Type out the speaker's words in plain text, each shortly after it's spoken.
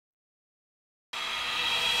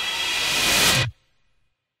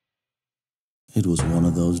It was one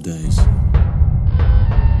of those days.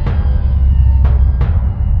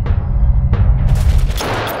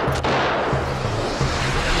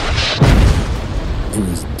 It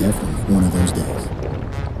was definitely one of those days.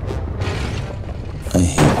 I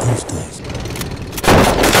hate those days.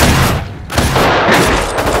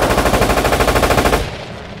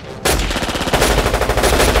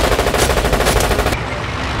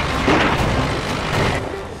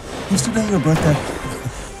 Is today your birthday?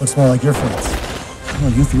 Looks more like your friends. Oh,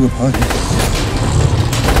 you threw a party.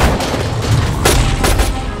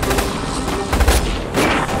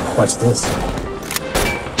 Watch this.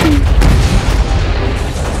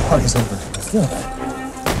 Party's over. I feel that.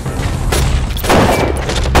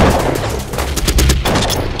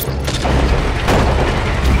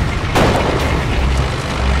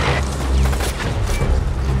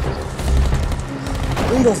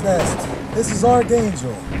 Eagle's Nest, this is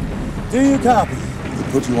Archangel. Do you copy? They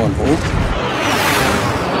put you on hold?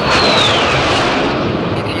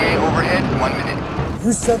 ETA overhead, 1 minute.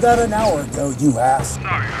 You said that an hour ago, you ass.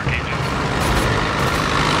 Sorry, Archangel.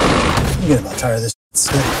 I'm getting about tired of this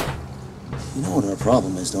city. You know what our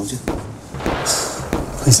problem is, don't you?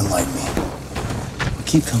 Please enlighten me. We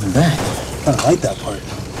keep coming back. I don't like that part.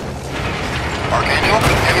 Archangel,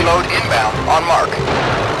 heavy load inbound, on mark.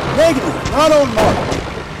 Negative, not on mark.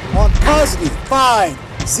 On positive, 5,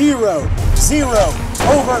 0, 0,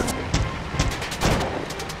 over.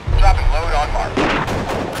 Dropping load on mark.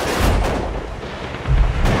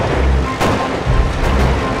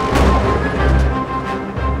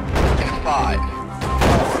 In 5,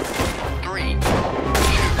 4, 3, 2.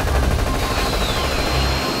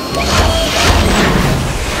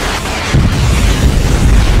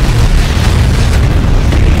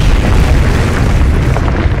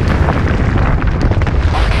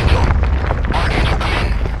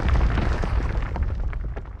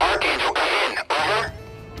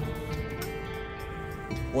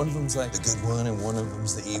 One of them's like the good one and one of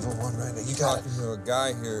them's the evil one, right? You talking to a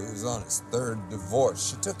guy here who's on his 3rd divorce.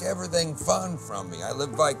 She took everything fun from me. I live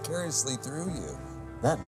vicariously through you.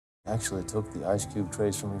 That actually took the ice cube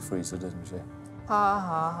trays from your freezer, didn't she? Ha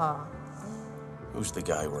ha ha. Who's the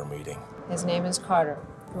guy we're meeting? His name is Carter.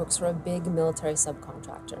 He works for a big military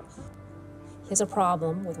subcontractor. He has a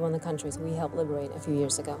problem with one of the countries we helped liberate a few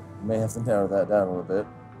years ago. You may have to narrow that down a little bit.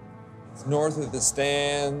 It's north of the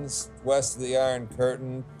stands, west of the Iron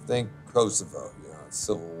Curtain. Think Kosovo, you know,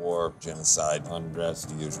 Civil War, genocide, undress,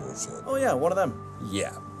 the usual shit. Oh yeah, one of them.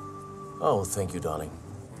 Yeah. Oh, thank you, darling.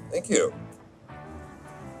 Thank you.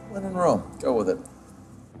 When in Rome, go with it.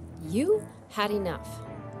 You had enough.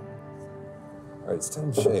 All right, it's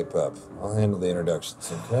time to shape up. I'll handle the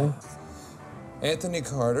introductions, okay? Anthony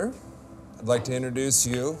Carter. I'd like to introduce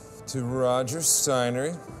you to Roger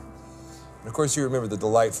Steinery. And of course, you remember the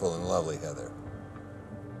delightful and lovely Heather.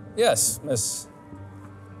 Yes, Miss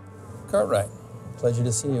Cartwright. Pleasure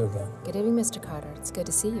to see you again. Good evening, Mr. Carter. It's good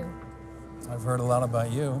to see you. I've heard a lot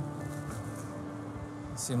about you.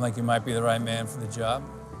 You seem like you might be the right man for the job.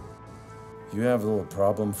 You have a little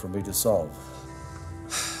problem for me to solve.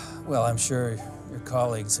 Well, I'm sure your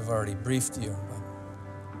colleagues have already briefed you, but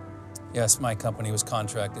yes, my company was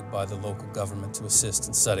contracted by the local government to assist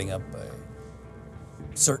in setting up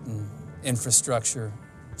a certain infrastructure,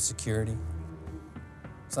 security.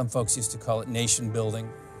 Some folks used to call it nation building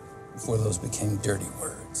before those became dirty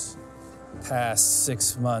words. Past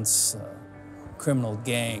 6 months, a criminal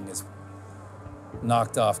gang has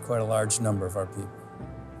knocked off quite a large number of our people.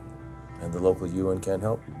 And the local UN can't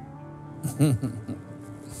help?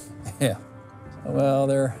 Yeah. Well,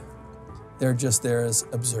 they're just there as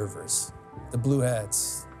observers. The blue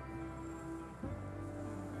hats,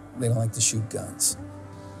 they don't like to shoot guns.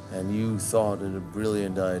 And you thought it a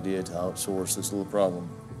brilliant idea to outsource this little problem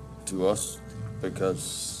to us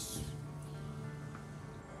because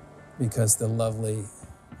the lovely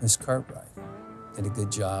Miss Cartwright did a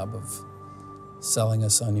good job of selling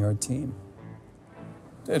us on your team.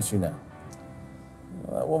 Did she now?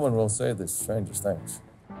 Well, that woman will say the strangest things.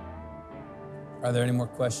 Are there any more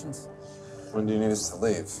questions? When do you need us to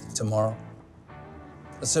leave? Tomorrow?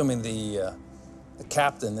 Assuming the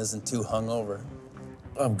captain isn't too hungover.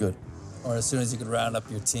 I'm good. Or as soon as you could round up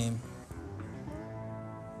your team.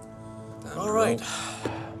 All right.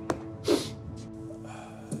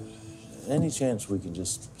 Any chance we can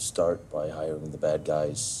just start by hiring the bad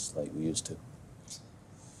guys like we used to?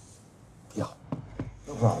 Yeah,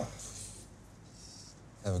 no problem.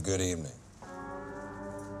 Have a good evening.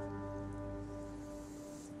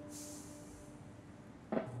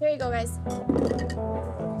 Here you go, guys.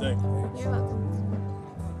 Thank you. You're welcome.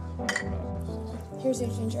 Here's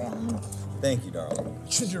your ginger ale. Thank you, darling.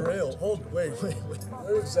 Ginger ale. Wait.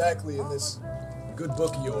 Where exactly in this good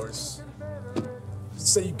book of yours does it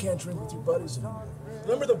say you can't drink with your buddies anymore?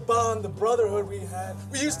 Remember the bond, the brotherhood we had?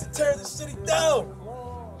 We used to tear the city down.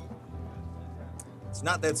 It's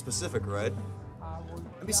not that specific, Red.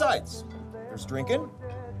 And besides, there's drinking,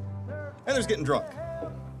 and there's getting drunk.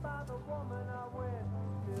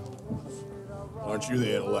 Aren't you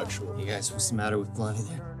the intellectual? You guys, what's the matter with Blondie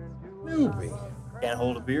there? Newbie. Can't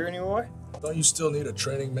hold a beer anymore? Don't you still need a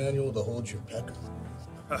training manual to hold your pecker?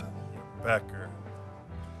 Becker.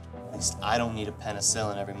 At least I don't need a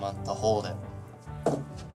penicillin every month to hold it.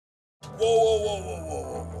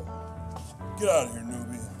 Whoa. Get out of here,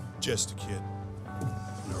 newbie. Just a kid.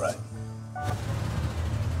 You're right.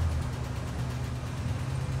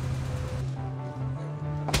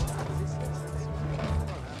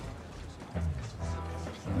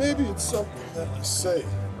 Maybe it's something that you say.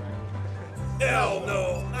 Hell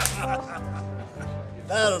no!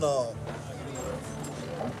 I don't know.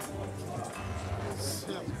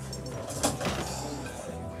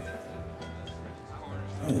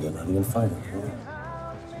 You're not even fighting.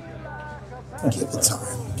 Give it time.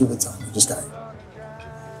 You just got it.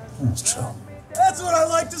 Let's chill. That's what I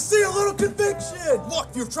like to see, a little conviction!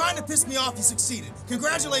 Look, you're trying to piss me off, you succeeded.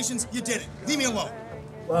 Congratulations, you did it. Leave me alone.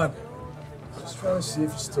 Look, just trying to see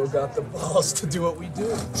if you still got the balls to do what we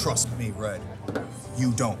do. Trust me, Red.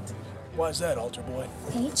 You don't. Why's that, altar boy?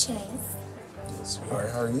 Hey, Chase.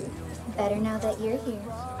 Sweetheart, how are you? Better now that you're here.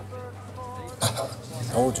 I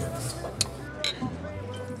told you.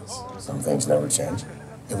 Some things never change.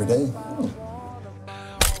 Every day.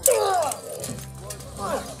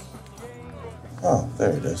 Oh,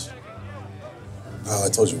 there it is. Oh, I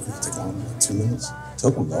told you it wouldn't take long, like 2 minutes.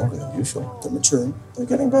 Took them longer than usual. They're maturing. They're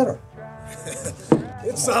getting better.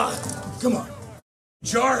 It's on. Come on.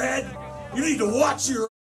 Jarhead, you need to watch your...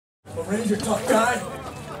 A ranger tough guy?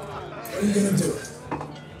 What are you gonna do?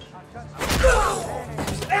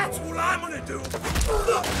 That's what I'm gonna do.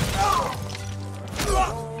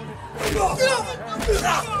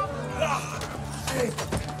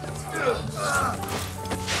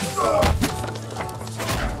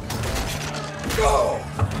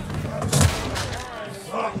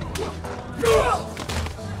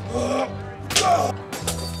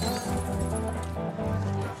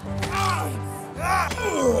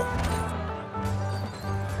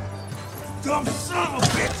 Dumb son of a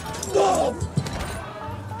bitch!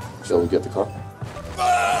 Shall we get the car?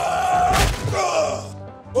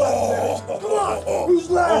 Come on! Who's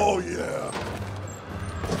left? Oh, yeah.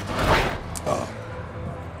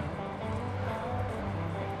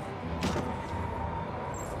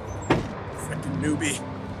 Frickin' newbie.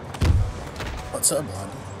 What's up,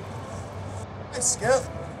 Blondie? Hey, Skip.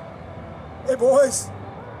 Hey, boys.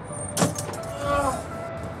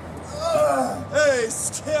 Hey,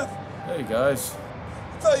 Skip. Hey, guys.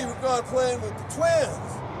 I thought you were gone playing with the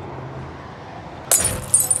twins.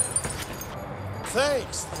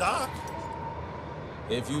 Thanks, Doc.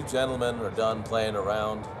 If you gentlemen are done playing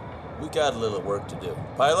around, we got a little work to do.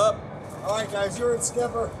 Pile up. All right, guys, you're in,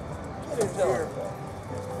 Skipper. Get in here.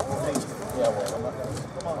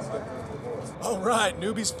 All right,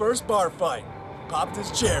 newbie's first bar fight. Popped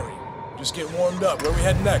his cherry. Just get warmed up. Where we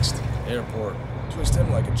head next? Airport. Twist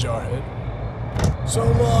him like a jarhead. So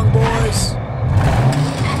long, boys.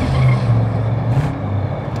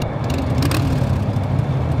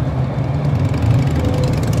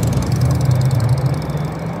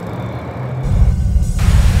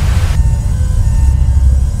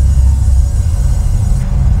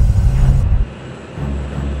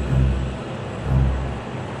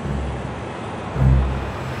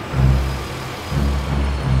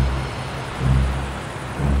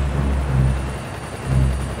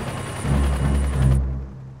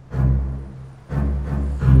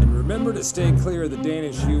 Remember to stay clear of the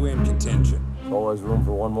Danish UN contingent. Always room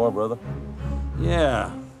for one more, brother.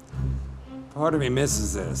 Yeah. Part of me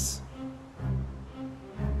misses this.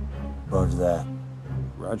 Roger that.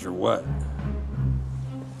 Roger what?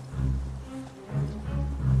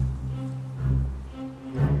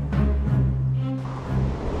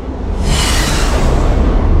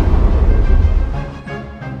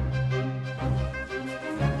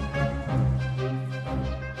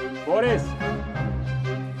 Boris!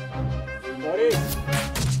 Boris!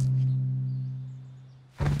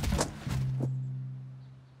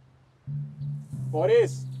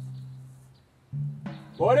 Boris!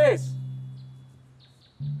 Boris!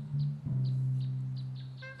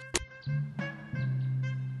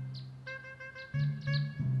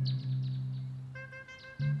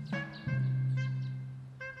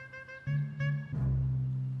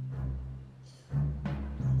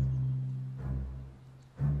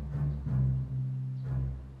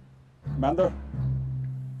 Commander,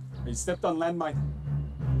 I stepped on landmine.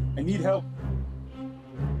 I need help.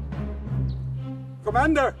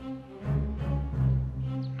 Commander!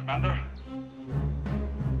 Commander?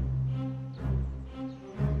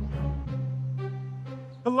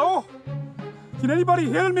 Hello? Can anybody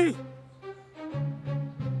hear me?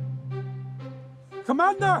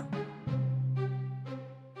 Commander!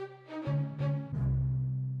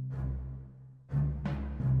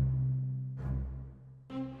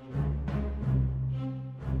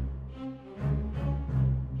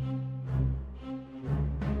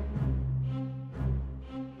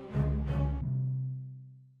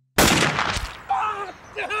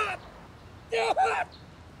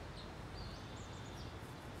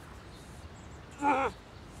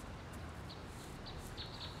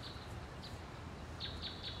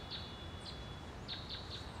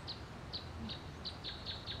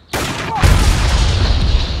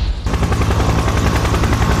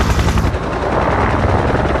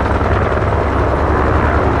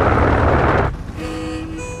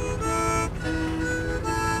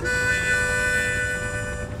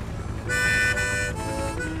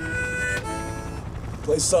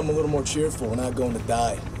 Play something a little more cheerful. We're not going to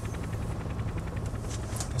die.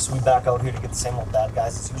 So we back out here to get the same old bad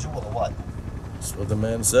guys as usual, or what? That's what the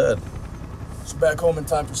man said. So back home in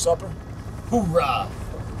time for supper? Hoorah!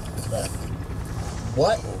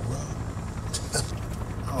 What?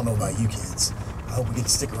 I don't know about you kids. I hope we get to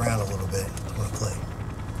stick around a little bit. I want to play.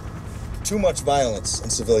 Too much violence in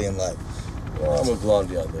civilian life. Well, I'm with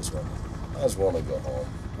Blondie on this one. I just want to go home.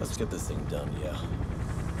 Let's get this thing done, yeah.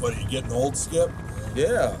 What, are you getting old, Skip?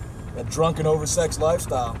 Yeah. That drunken, oversexed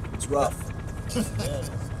lifestyle. It's rough.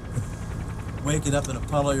 Waking up in a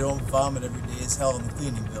puddle of your own vomit every day is hell on the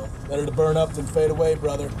cleaning bill. Better to burn up than fade away,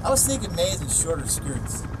 brother. I was thinking maize and shorter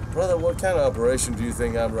skirts. Brother, what kind of operation do you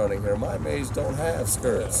think I'm running here? My maids don't have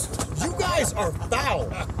skirts. You guys are foul.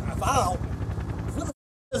 Foul? What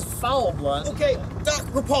the is foul, Blunt? Okay, Doc,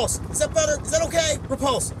 repulsive. Is that better? Is that okay?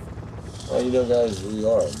 Repulsive. Well, you know, guys, we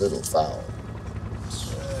are a little foul.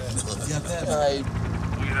 You got that?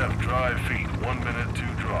 We have dry feet. 1 minute to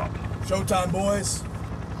drop. Showtime, boys.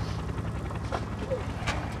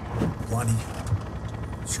 Blondie,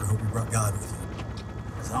 sure hope you brought God with you.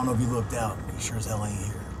 'Cause I don't know if you looked out, but you sure as hell ain't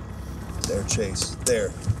here. There, Chase.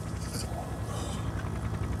 There.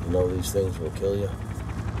 You know these things will kill you?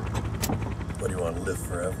 What, do you want to live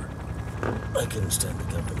forever? I couldn't stand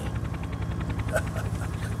the company.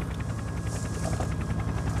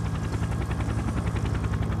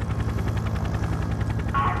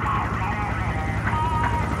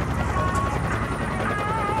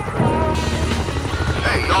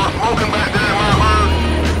 Hey, y'all smoking back there in my herd?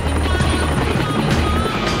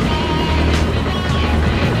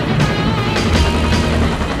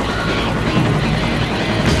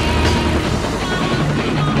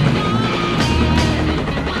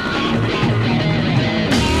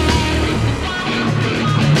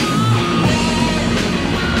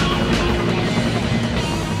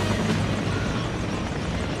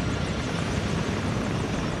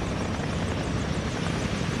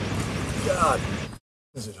 God,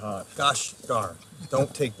 is it hot? Gosh darn.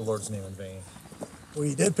 Don't take the Lord's name in vain. Well,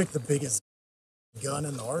 you did pick the biggest gun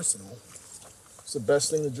in the arsenal. It's the best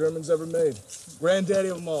thing the Germans ever made. Granddaddy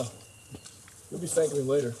of them all. You'll be thanking me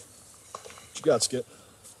later. What you got, Skip?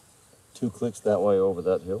 2 clicks that way over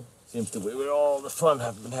that hill. Seems to be where all the fun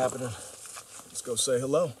has been happening. Let's go say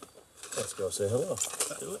hello. Let's go say hello.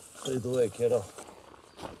 Do it. Lead the way, kiddo.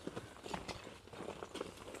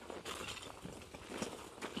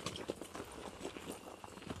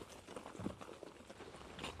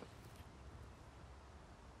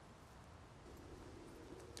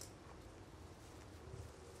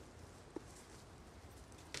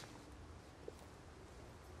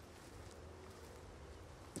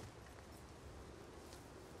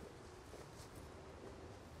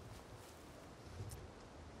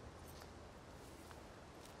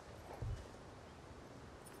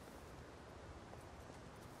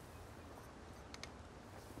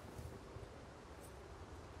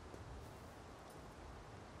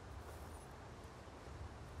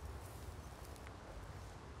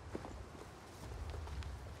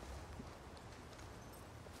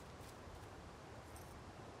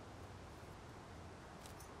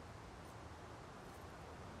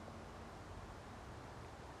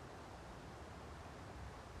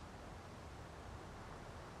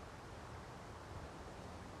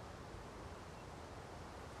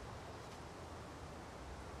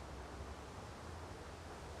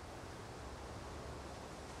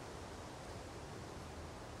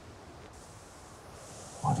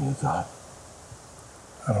 What do you got?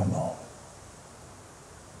 I don't know.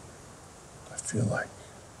 feel like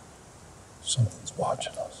something's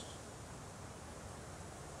watching us.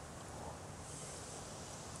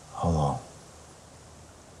 How long?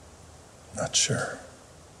 Not sure.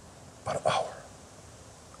 About an hour.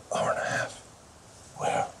 Hour and a half.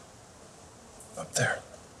 Where? Up there.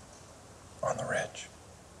 On the ridge.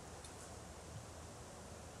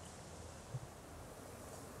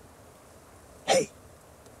 Hey,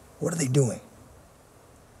 what are they doing?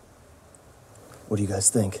 What do you guys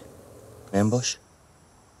think? Ambush?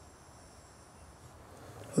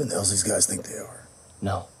 Who the hell these guys think they are?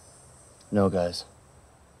 No. No, guys.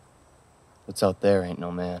 What's out there ain't no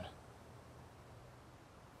man.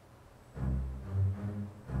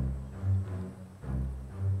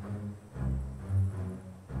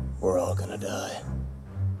 We're all gonna die.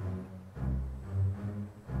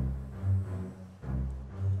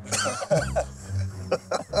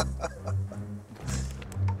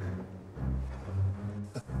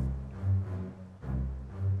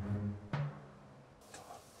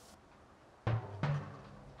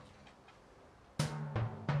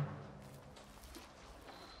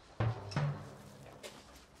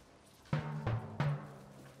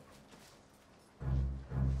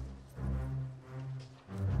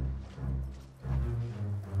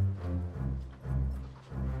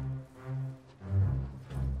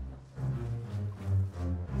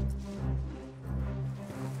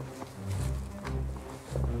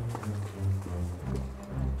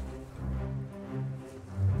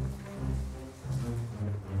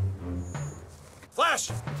 Flash!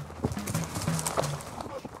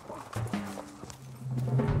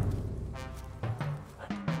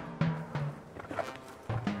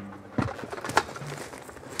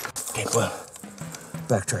 Game plan.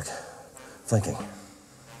 Backtrack. Flanking.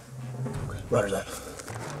 Roger that.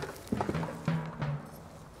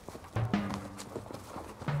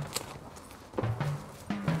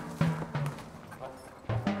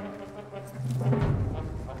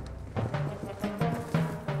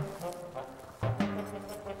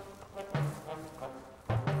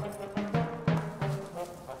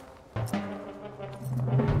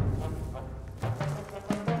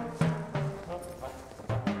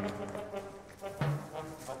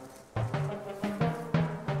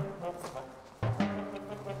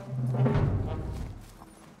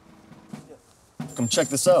 Come check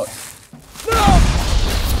this out.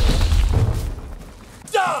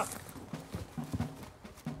 Doc!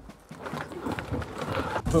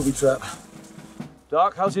 Booby trap.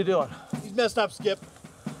 Doc, how's he doing? He's messed up, Skip.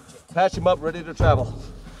 Patch him up, ready to travel.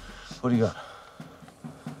 What do you got?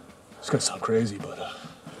 It's gonna sound crazy, but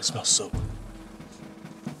it smells soap.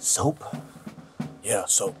 Soap? Yeah,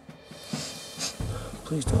 soap.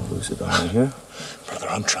 Please don't lose it on me here. Brother,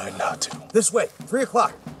 I'm trying not to. This way. 3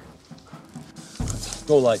 o'clock.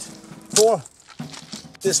 Go light. 4.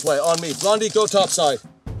 This way, on me. Blondie, go topside.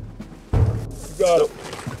 You got it.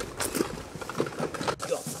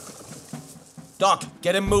 Go. Doc,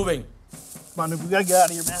 get him moving. Come on, we gotta get out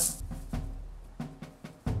of here, man.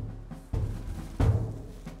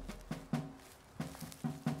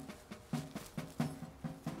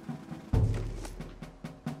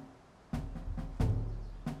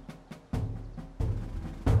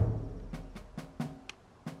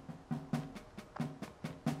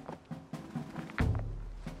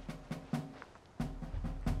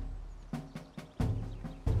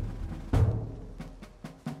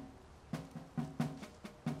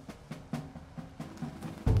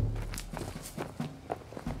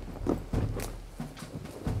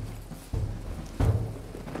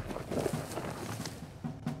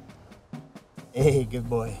 Hey, good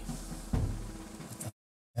boy. What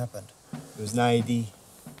happened? It was an IED. Keep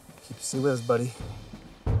your seat with us, buddy.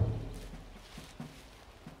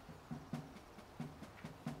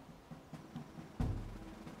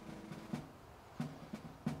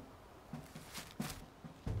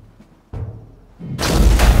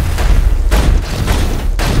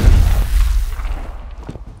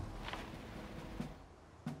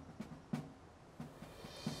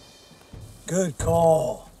 Good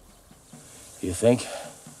call. You think?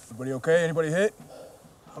 Everybody okay? Anybody hit?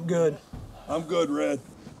 I'm good. I'm good, Red.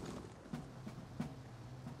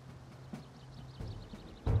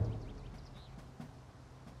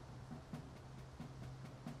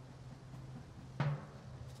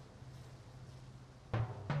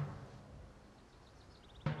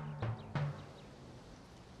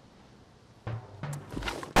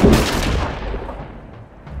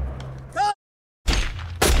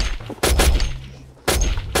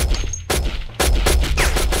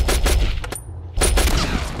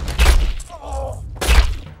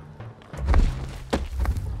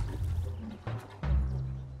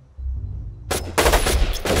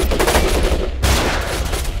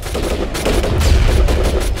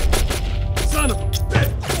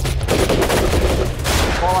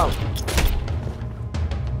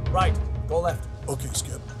 Right. Go left. Okay,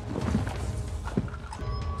 Skip.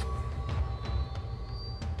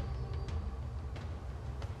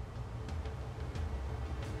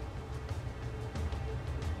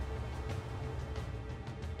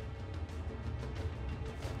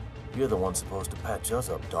 You're the one supposed to patch us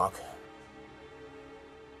up, Doc.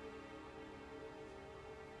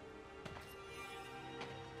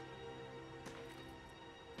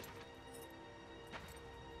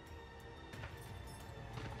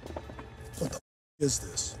 What the is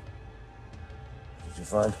this? Did you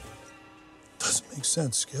find? Doesn't make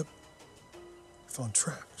sense, Skip. I found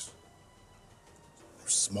tracks. They're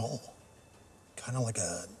small. Kind of like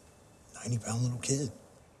a 90-pound little kid.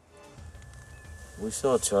 We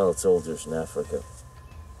saw child soldiers in Africa.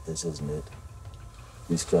 This isn't it.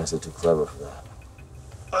 These guys are too clever for that.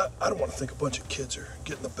 I don't want to think a bunch of kids are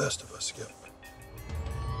getting the best of us, Skip.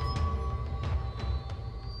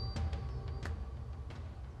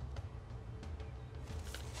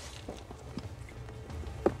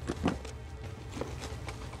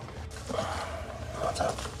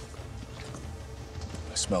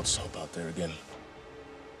 I smelled soap out there again.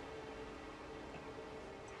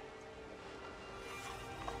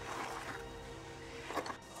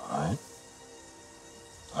 All right.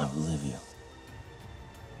 I believe you.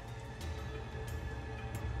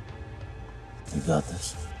 You got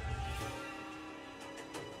this?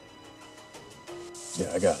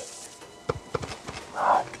 Yeah, I got it.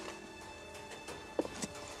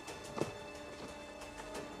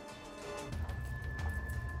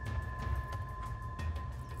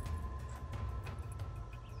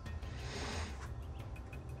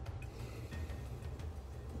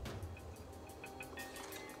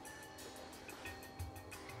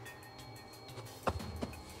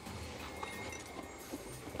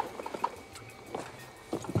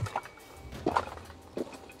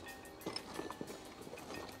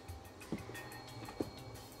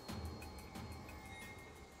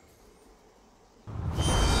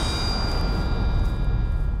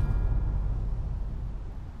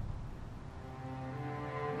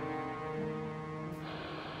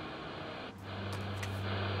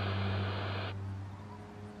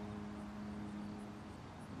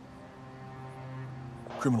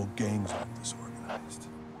 Criminal gangs aren't disorganized.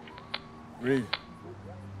 Reed.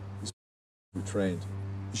 These were trained.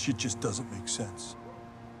 This shit just doesn't make sense.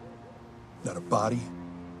 Not a body.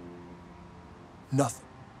 Nothing.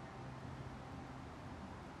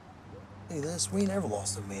 Hey, Les, we never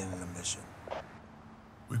lost a man in a mission.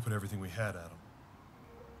 We put everything we had at him.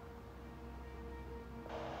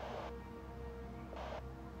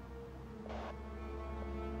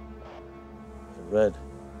 Red,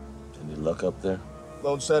 any luck up there?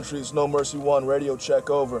 Lone Sentry's No Mercy 1, radio check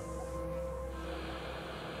over.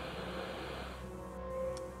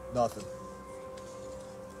 Nothing.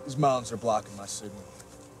 These mountains are blocking my signal.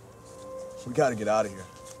 We gotta get out of here.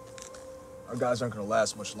 Our guys aren't gonna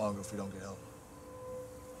last much longer if we don't get help.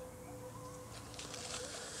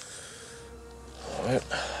 All right.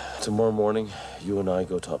 Tomorrow morning, you and I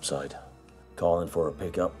go topside. Call in for a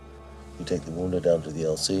pickup. You take the wounded down to the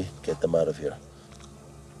LC, get them out of here.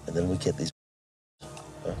 And then we get these.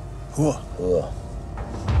 Huh?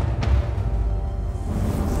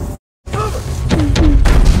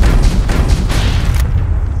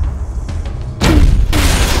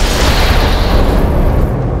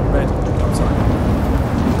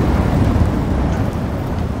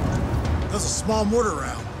 There's a small mortar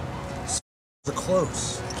round. They're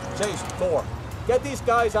close. Chase, 4. Get these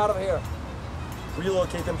guys out of here.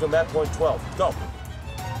 Relocate them to map point 12. Go.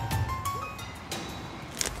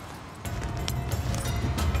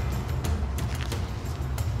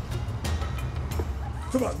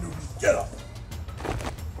 Come on, newbie, get up.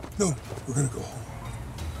 No, we're gonna go home.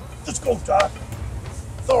 Let's go, Doc.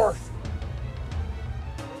 Thor.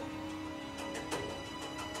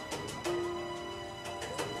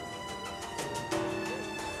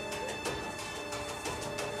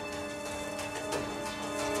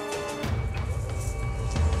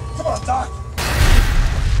 Come on, Doc.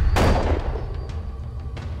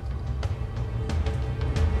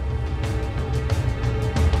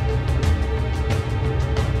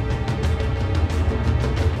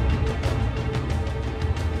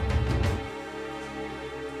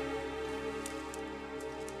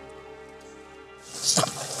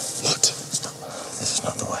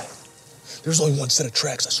 There's only one set of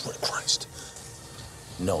tracks, I swear to Christ.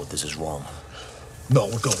 No, this is wrong. No,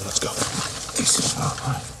 we're going, let's go. This is not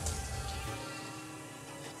right.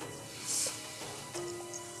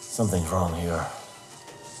 Something's wrong here.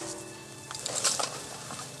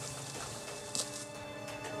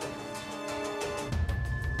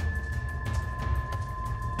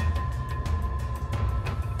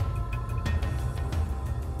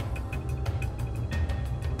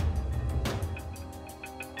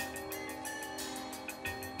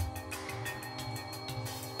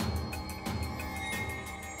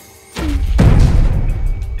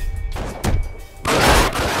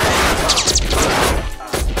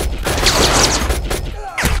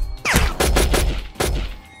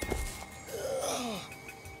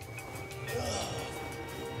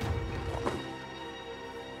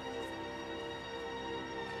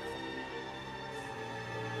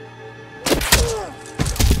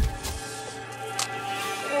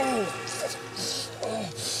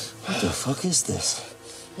 fuck is this?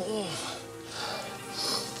 Right.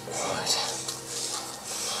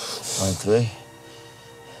 Line 3?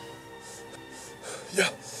 Yeah.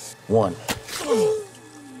 1.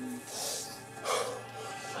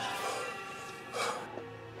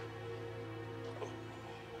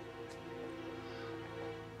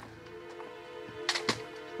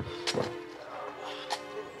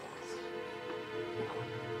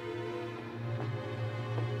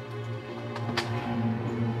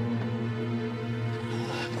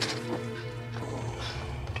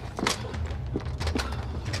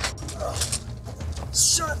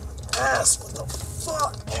 Shut ass! What the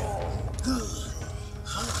fuck?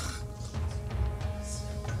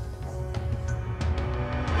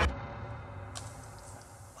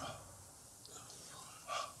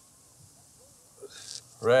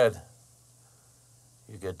 Red,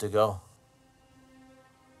 you good to go?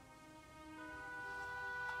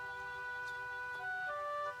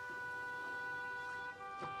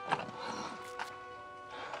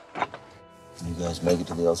 You guys make it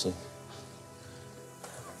to the LC?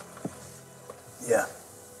 Yeah.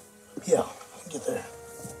 Yeah, I'll get there.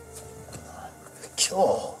 Kill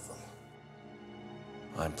all of them.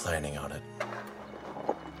 I'm planning on it.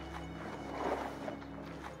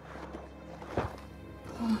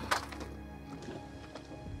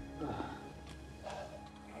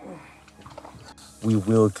 We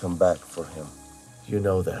will come back for him. You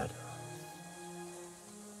know that.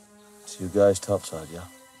 So you guys topside, yeah?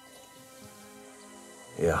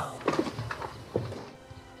 Yeah.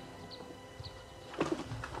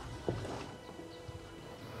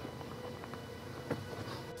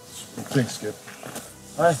 Thanks, Skip.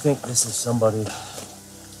 I think this is somebody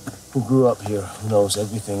who grew up here, who knows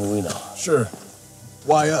everything we know. Sure.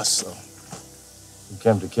 Why us, though? We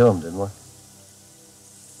came to kill him, didn't we?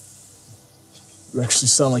 You actually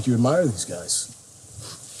sound like you admire these guys.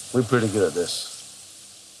 We're pretty good at this.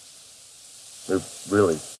 We're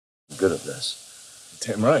really good at this.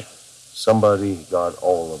 Damn right. Somebody got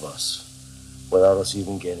all of us without us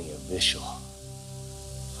even getting a visual.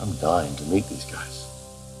 I'm dying to meet these guys.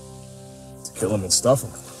 To kill them and stuff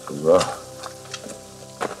them. Hoorah.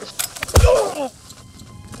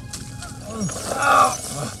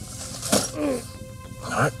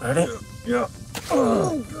 All right, ready? Yeah.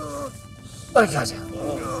 Oh, God. I got you.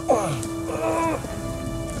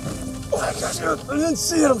 I got you. I didn't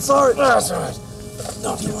see it, I'm sorry. That's all right.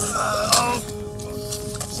 No, you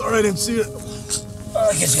sorry I didn't see it.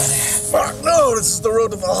 I get you out of here. Fuck, no, this is the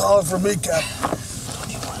road to Valhalla for me, Cap.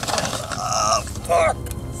 Fuck.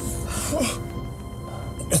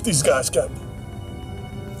 Get these guys, Cap.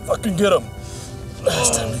 Fucking get them. It's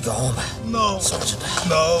time to go home. No. Sergeant.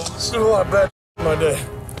 No. It's been a lot bad my day.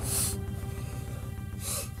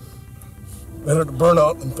 Better to burn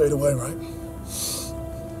out than fade away, right?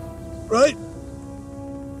 Right?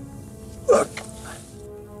 Look.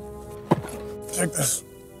 Take this.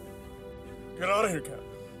 Get out of here, Cap.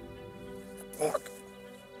 Fuck.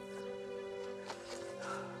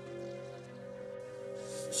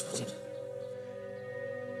 Sergeant.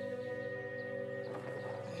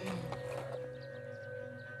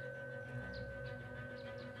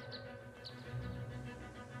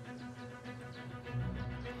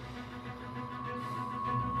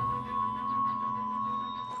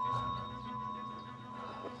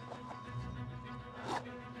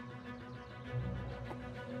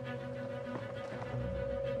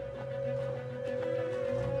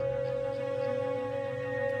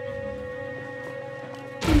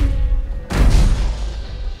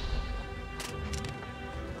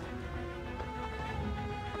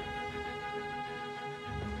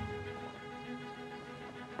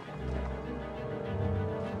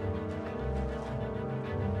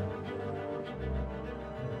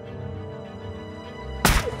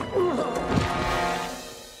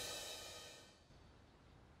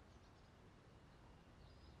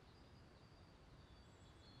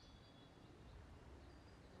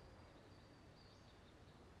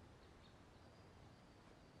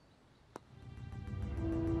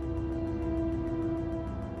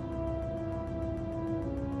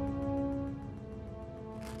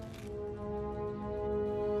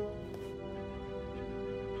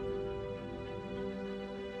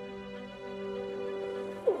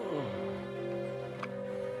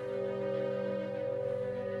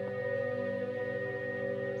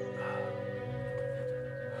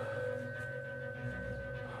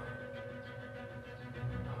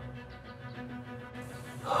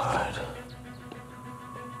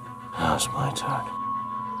 Now it's my turn.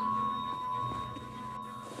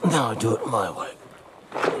 Now I do it my way.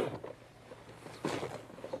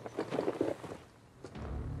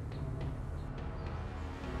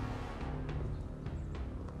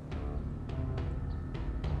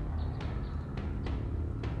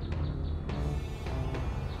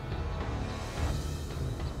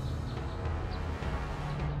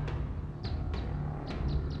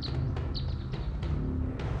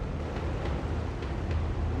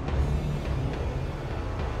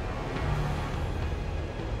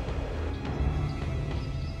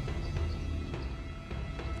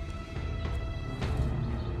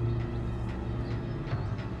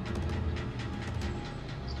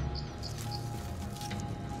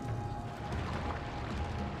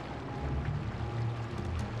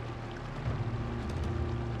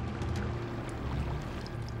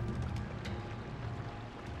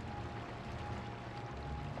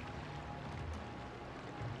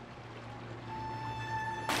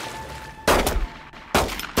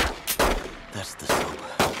 That's the soap.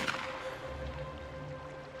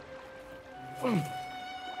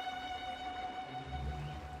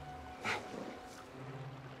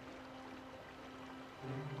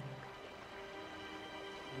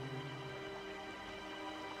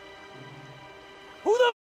 Who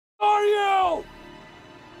the are you?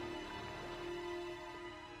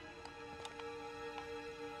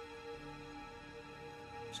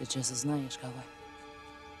 Сейчас знаешь, кого.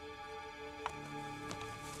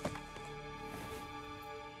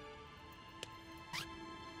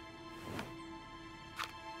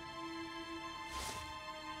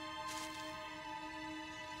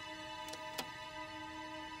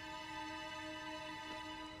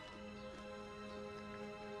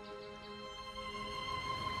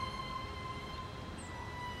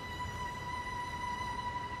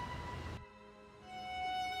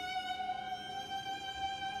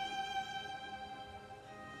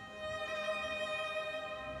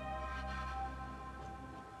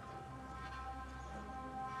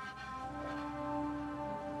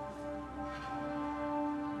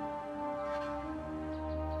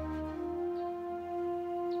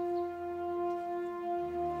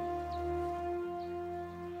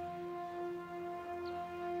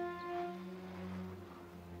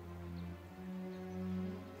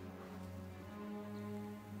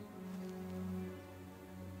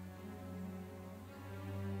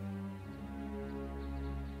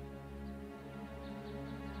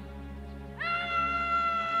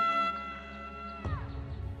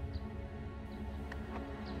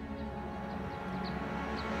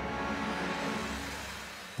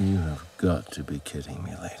 You have got to be kidding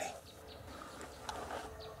me, lady.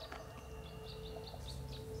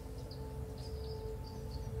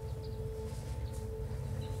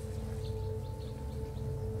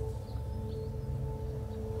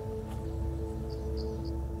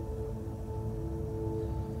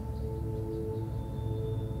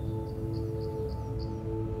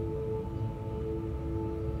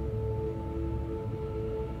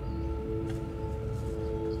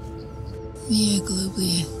 Не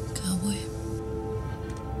глупый ковбой.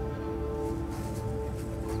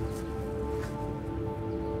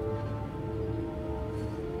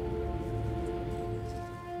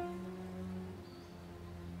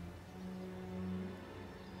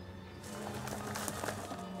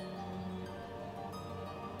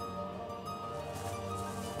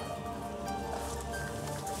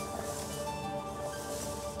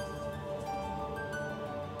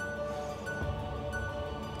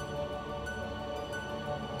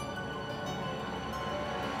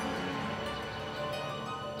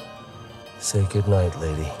 Say goodnight,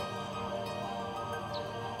 lady.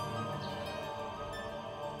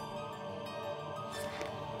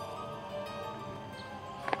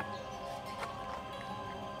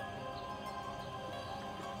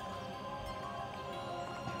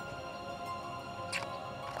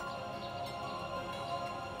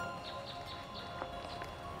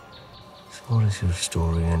 So what is your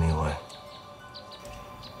story anyway?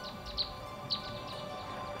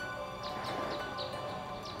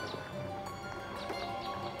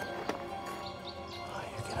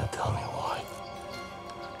 Tell me why.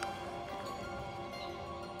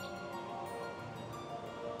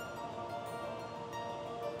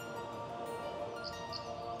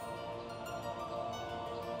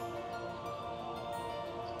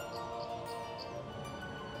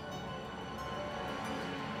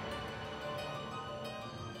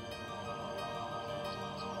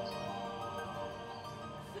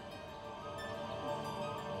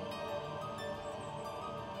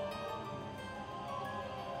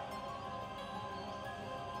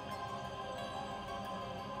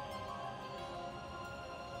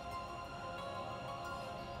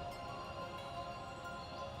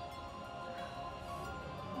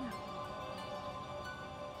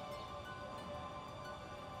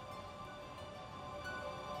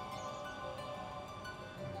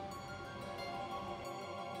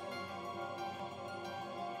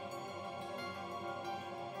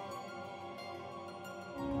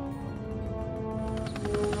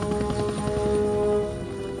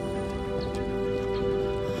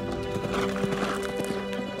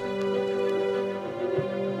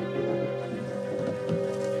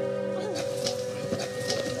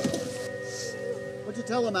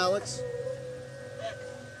 Tell him, Alex.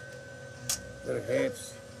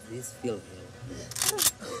 Perhaps this will help.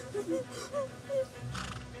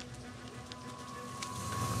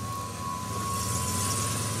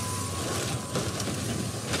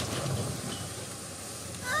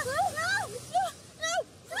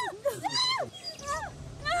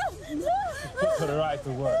 Put her right to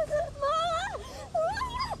work.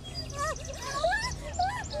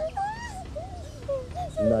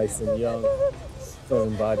 nice and young,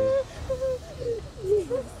 firm body.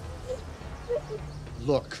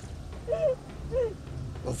 Look.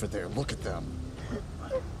 Over there, look at them.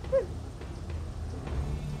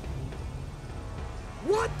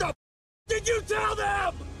 What the f did you tell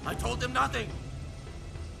them? I told them nothing.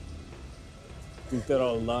 I think they're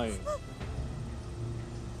all lying.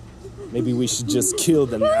 Maybe we should just kill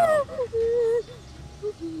them now.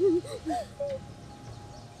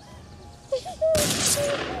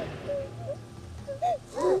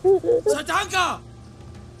 Satanka!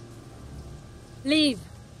 Leave.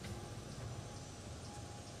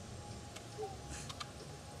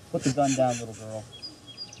 Put the gun down, little girl.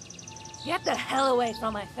 Get the hell away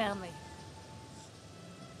from my family.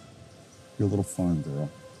 You're a little farm girl.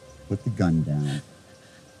 Put the gun down.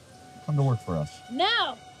 Come to work for us.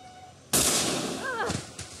 No!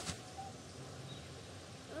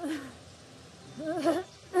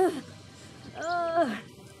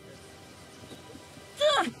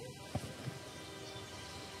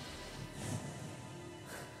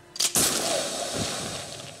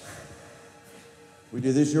 We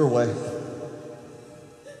do this your way.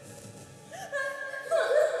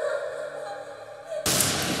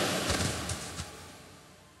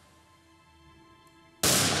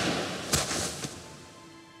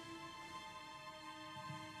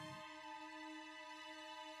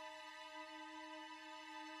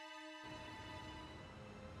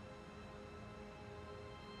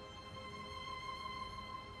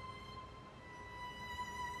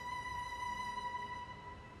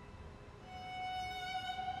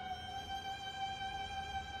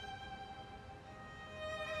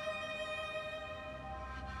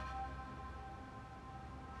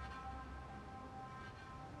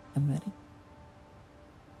 I'm ready.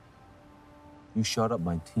 You shot up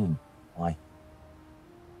my team. Why?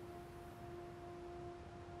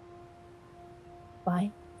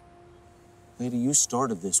 Why? Lady, you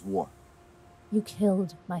started this war. You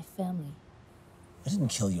killed my family. I didn't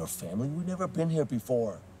kill your family. We've never been here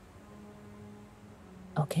before.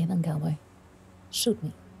 Okay then, cowboy. Shoot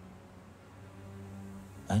me.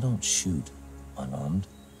 I don't shoot unarmed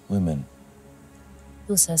women.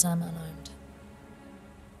 Who says I'm unarmed?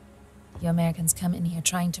 You Americans come in here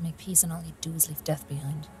trying to make peace and all you do is leave death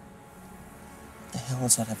behind. What the hell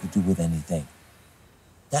does that have to do with anything?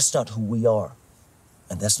 That's not who we are.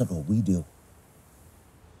 And that's not what we do.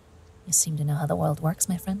 You seem to know how the world works,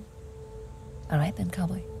 my friend. All right then,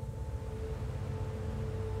 cowboy.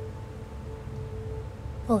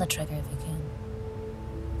 Pull the trigger if you can.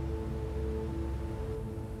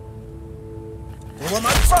 They were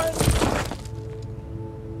my friends!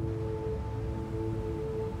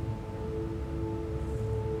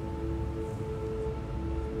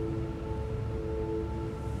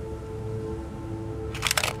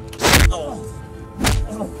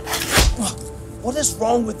 What is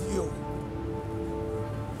wrong with you?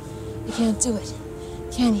 You can't do it,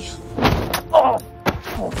 can you?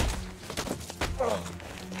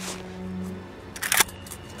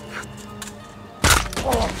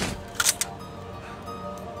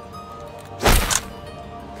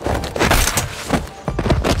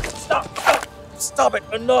 Stop it!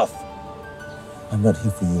 Enough! I'm not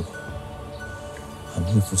here for you. I'm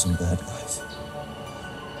here for some bad guys.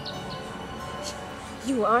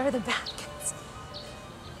 You are the bad guys.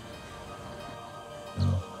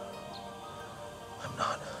 No. I'm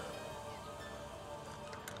not.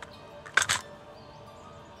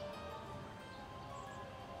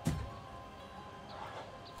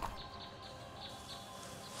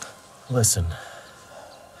 Listen,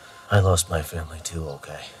 I lost my family too,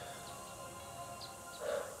 okay?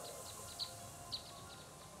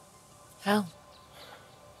 How?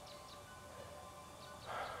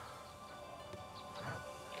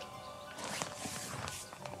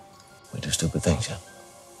 We do stupid things, yeah?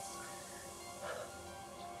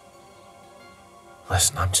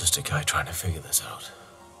 Listen, I'm just a guy trying to figure this out.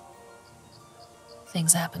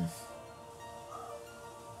 Things happen.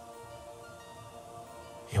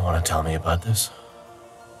 You want to tell me about this?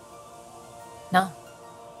 No.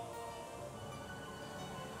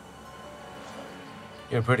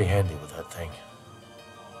 You're pretty handy with that thing.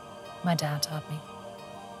 My dad taught me.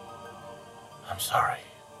 I'm sorry.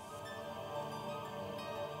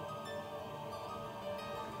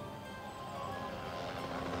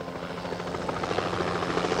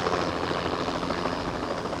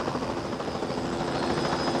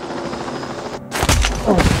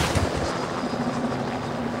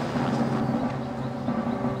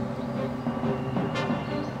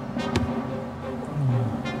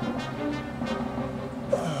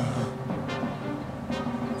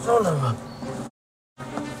 Son of a...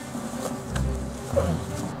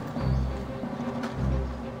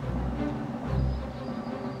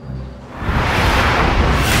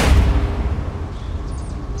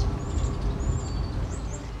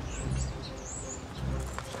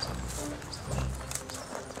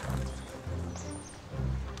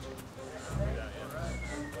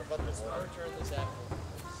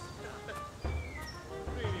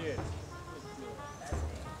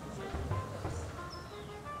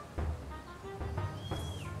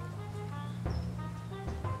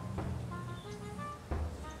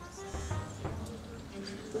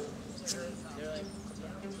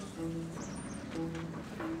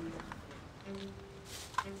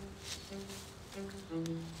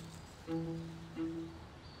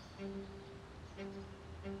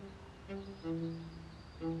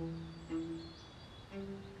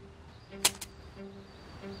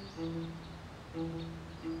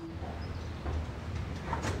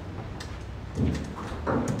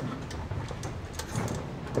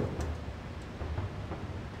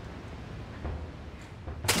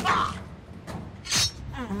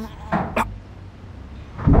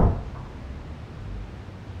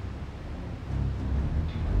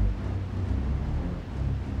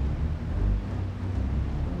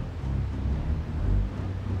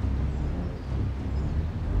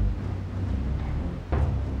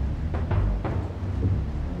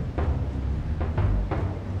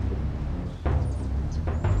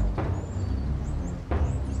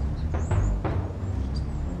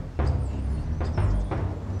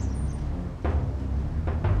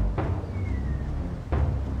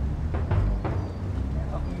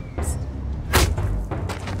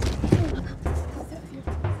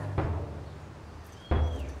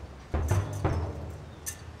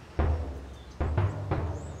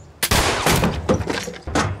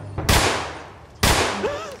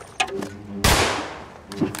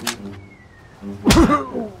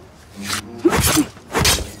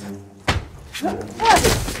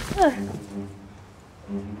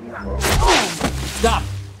 Stop!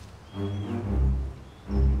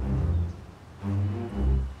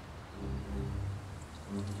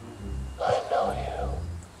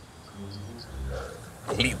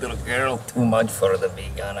 Little girl, too much for the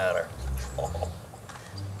big gun at her. Let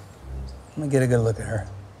me get a good look at her.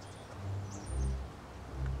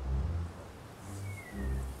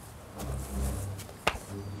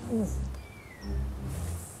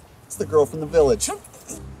 It's the girl from the village.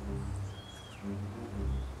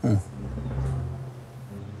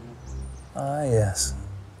 Ah, yes.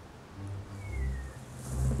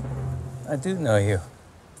 I do know you.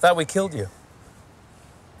 Thought we killed you.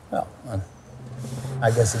 Well, I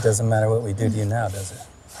guess it doesn't matter what we do to you now, does it?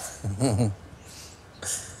 You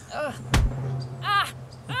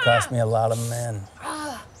cost me a lot of men.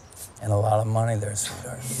 And a lot of money there,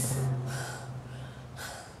 sweetheart.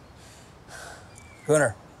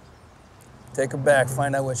 Gunnar, take her back,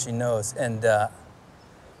 find out what she knows, and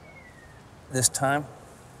this time,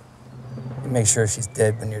 make sure she's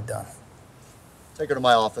dead when you're done. Take her to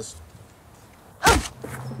my office.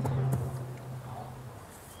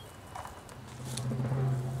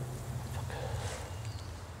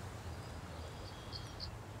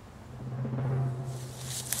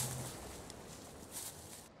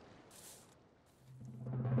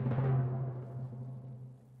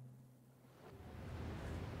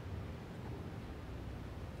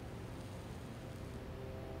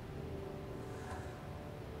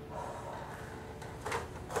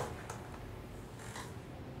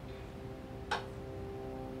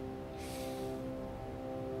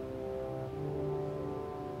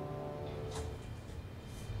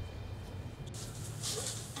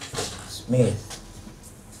 Smith,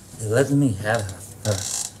 let me have her.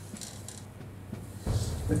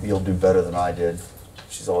 Maybe you'll do better than I did.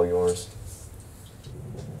 She's all yours.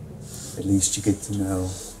 At least you get to know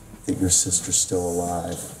that your sister's still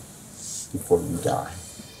alive before you die.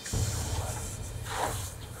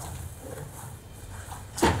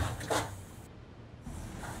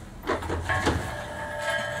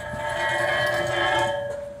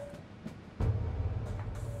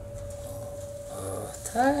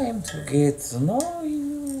 Time to get to know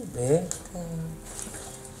you better.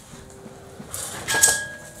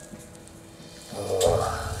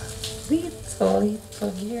 Oh,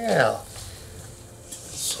 little girl.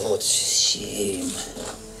 Such a shame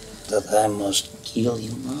that I must kill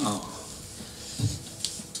you now.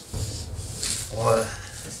 Or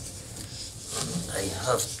I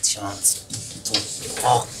have chance to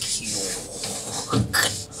talk you. Little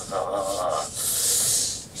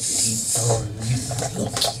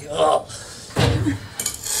girl.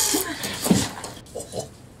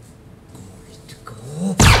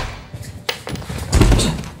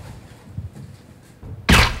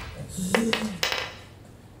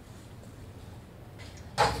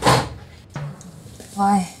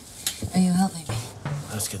 Why are you helping me?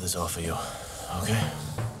 Let's get this off of you, okay?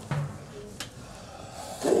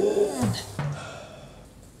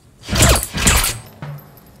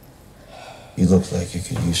 You look like you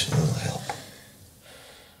could use a little help.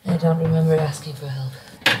 I don't remember asking for help.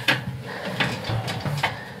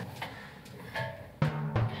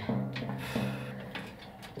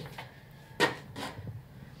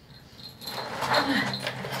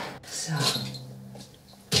 So,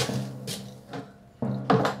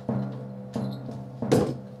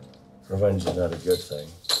 Revenge is not a good thing.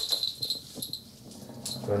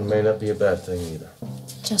 But it may not be a bad thing either.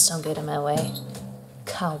 Just don't get in my way,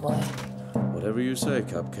 cowboy. Whatever you say,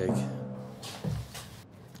 Cupcake.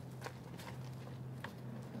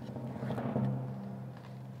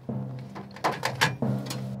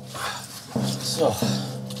 So,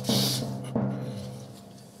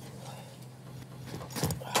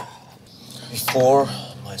 before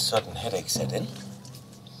my sudden headache set in,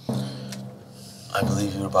 I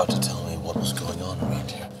believe you were about to tell me what was going on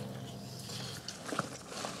around here.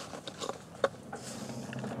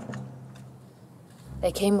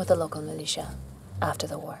 They came with the local militia after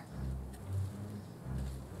the war.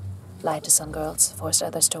 Lied to some girls, forced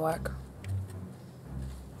others to work.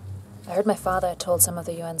 I heard my father had told some of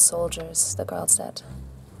the UN soldiers the girls that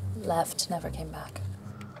left never came back.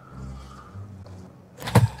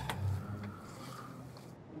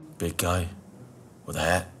 Big guy with a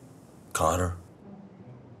hat, Carter.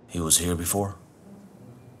 He was here before?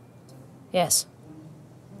 Yes,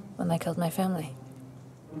 when they killed my family.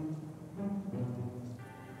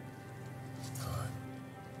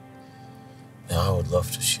 Now I would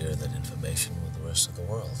love to share that information with the rest of the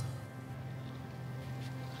world.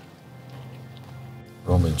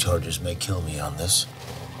 Roaming charges may kill me on this.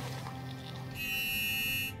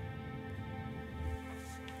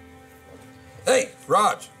 Hey,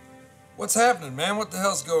 Raj. What's happening, man? What the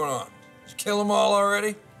hell's going on? Did you kill them all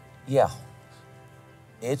already? Yeah.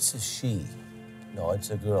 It's a she. No,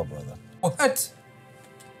 it's a girl, brother. What?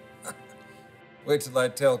 Wait till I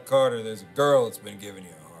tell Carter there's a girl that's been giving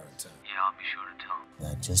you a hard time. Yeah, I'll be sure to tell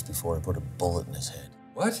him. Now, just before I put a bullet in his head.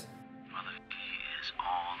 What? Brother, he is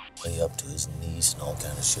all Way up to his knees and all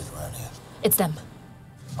kind of shit around here. It's them.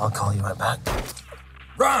 I'll call you right back.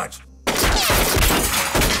 Raj!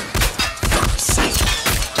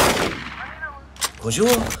 Was you?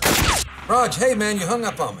 Raj, hey man, you hung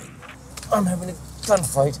up on me. I'm having a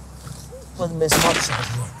gunfight with Miss Hotshot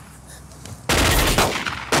here.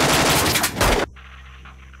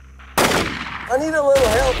 I need a little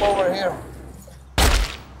help over here.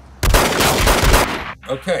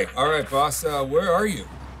 Okay, all right, boss. Where are you?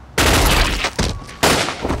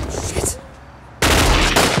 Shit.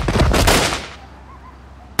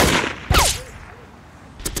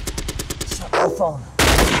 Shut my phone.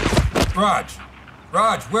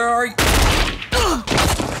 Raj, where are you?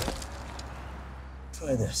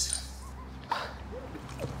 Try this.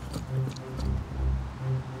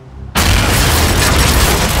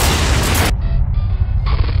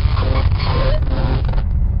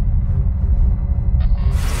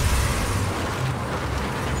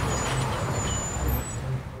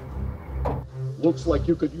 Looks like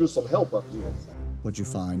you could use some help up here. What'd you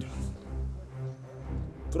find?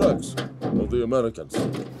 Drugs of the Americans.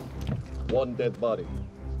 One dead body.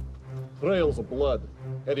 Trails of blood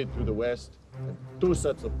headed to the west, and 2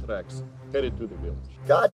 sets of tracks headed to the village.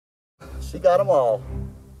 God, she got them all.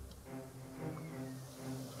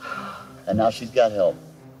 And now she's got help.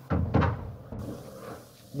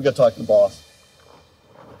 We gotta talk to the boss.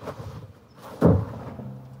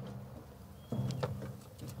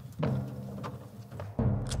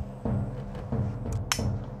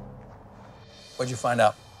 What'd you find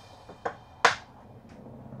out?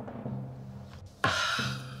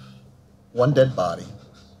 One dead body.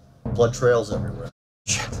 Blood trails everywhere.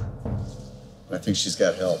 Shit. I think she's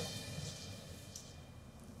got help.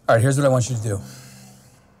 All right, here's what I want you to do.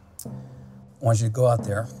 I want you to go out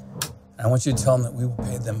there, and I want you to tell them that we will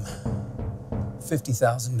pay them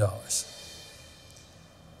 $50,000.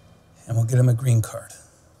 And we'll get them a green card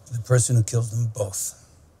for the person who kills them both.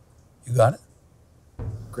 You got it?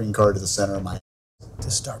 Green card to the center of my... To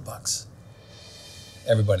Starbucks.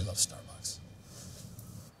 Everybody loves Starbucks.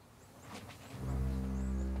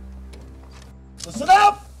 Listen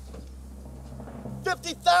up!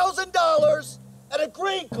 $50,000 and a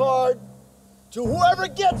green card to whoever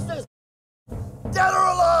gets this, dead or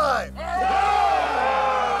alive!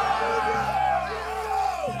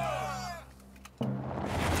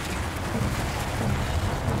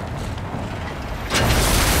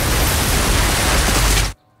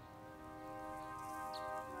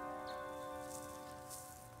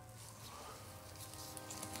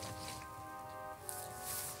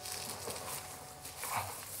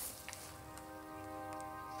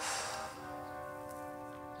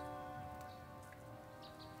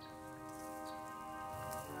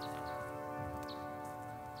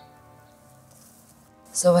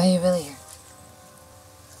 So why are you really here?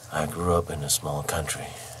 I grew up in a small country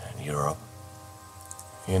in Europe.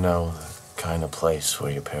 You know, the kind of place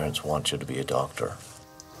where your parents want you to be a doctor.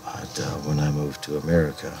 But when I moved to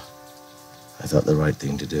America, I thought the right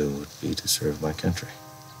thing to do would be to serve my country.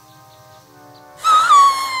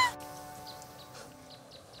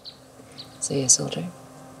 So you a soldier?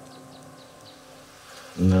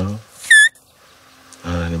 No,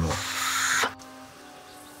 not anymore.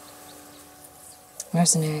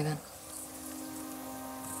 Mercenary, then.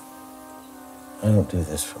 I don't do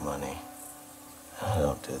this for money. I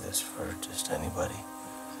don't do this for just anybody.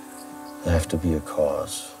 There have to be a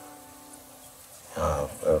cause.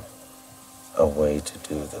 A way to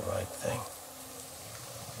do the right thing.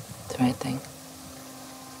 The right thing?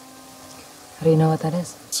 How do you know what that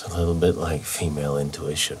is? It's a little bit like female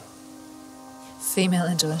intuition. Female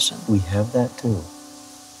intuition. We have that too.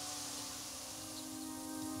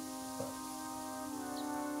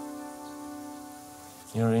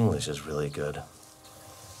 Your English is really good.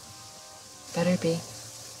 Better be.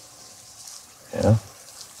 Yeah?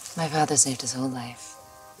 My father saved his whole life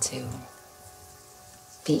to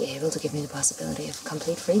be able to give me the possibility of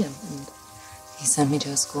complete freedom. And he sent me to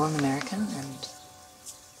a school in America and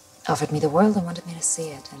offered me the world and wanted me to see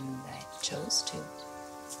it. And I chose to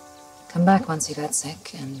come back once he got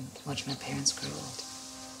sick and watch my parents grow old.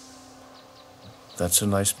 That's a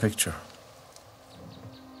nice picture.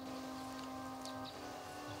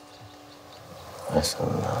 Listen,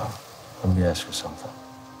 let me ask you something.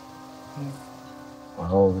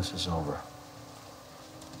 When all this is over,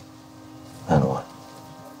 then what?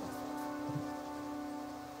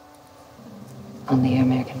 Only your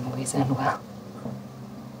American movies end well.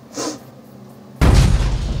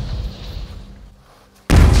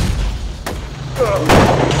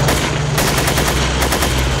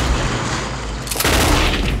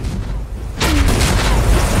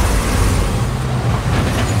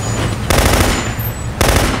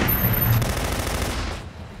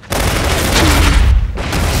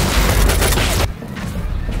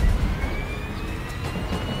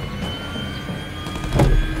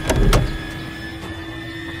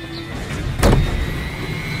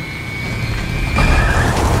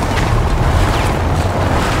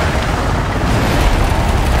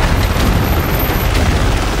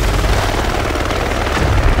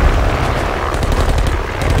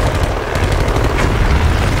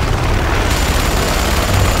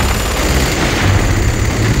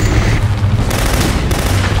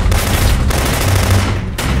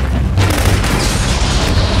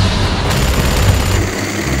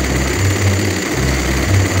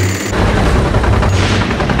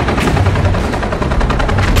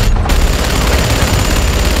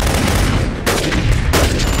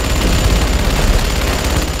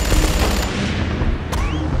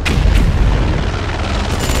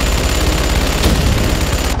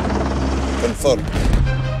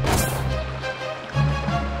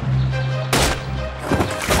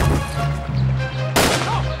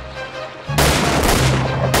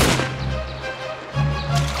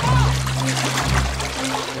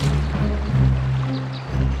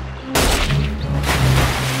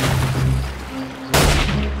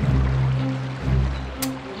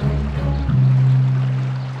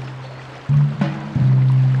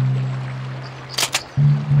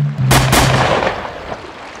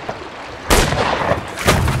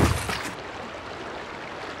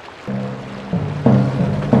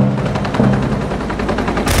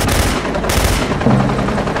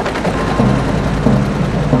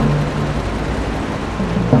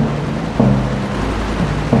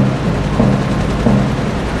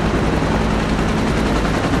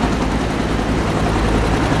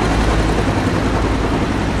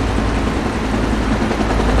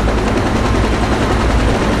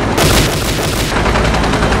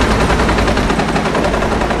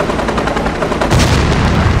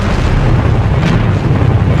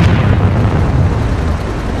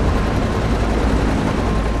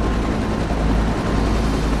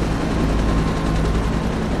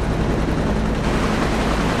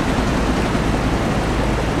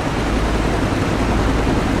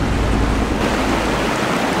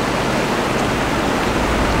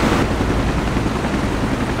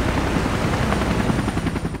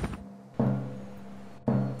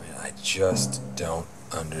 Just don't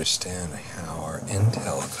understand how our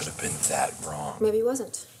intel could have been that wrong. Maybe it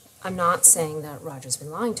wasn't. I'm not saying that Roger's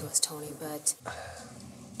been lying to us, Tony, but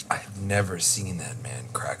I've never seen that man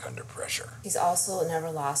crack under pressure. he's also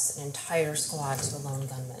never lost an entire squad to a lone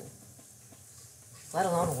gunman, let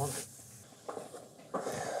alone a woman.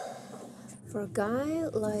 For a guy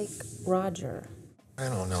like Roger, I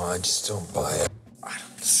don't know, I just don't buy it.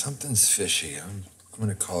 Something's fishy. I'm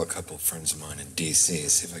gonna call a couple friends of mine in DC,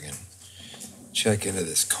 see if I can check into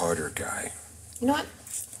this Carter guy. you know what?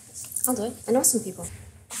 I'll do it. I know some people.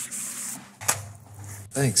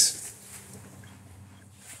 Thanks.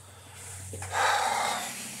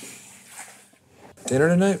 Dinner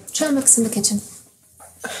tonight? Trail mix in the kitchen.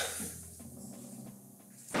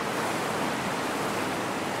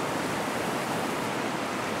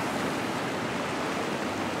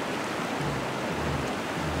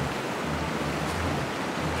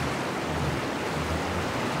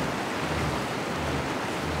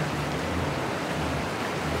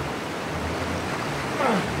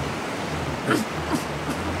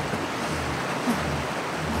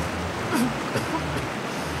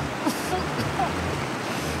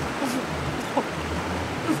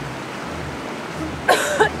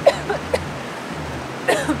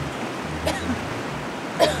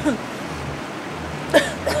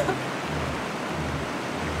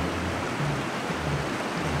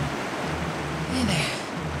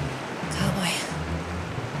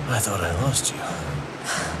 I thought I lost you.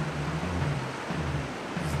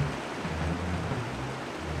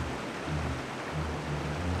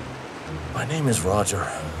 My name is Roger.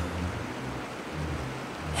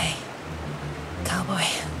 Hey, cowboy.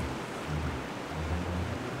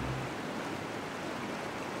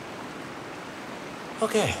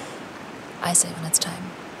 Okay. I say when it's time.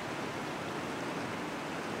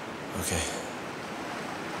 Okay.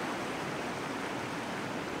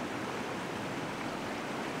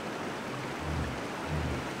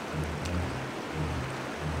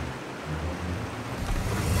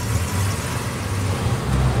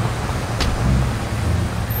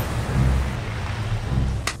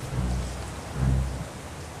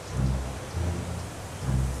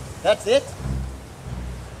 That's it?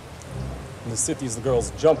 In the cities, the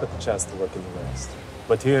girls jump at the chance to work in the West.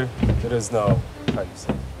 But here, there is no, how do you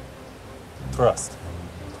say, trust.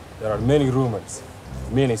 There are many rumors,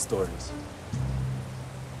 many stories.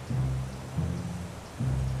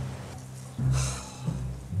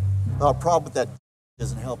 Our problem with that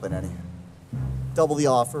isn't helping any. Double the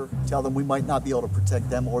offer, tell them we might not be able to protect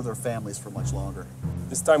them or their families for much longer.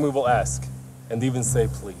 This time we will ask, and even say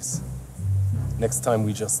please. Next time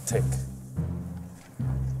we just take.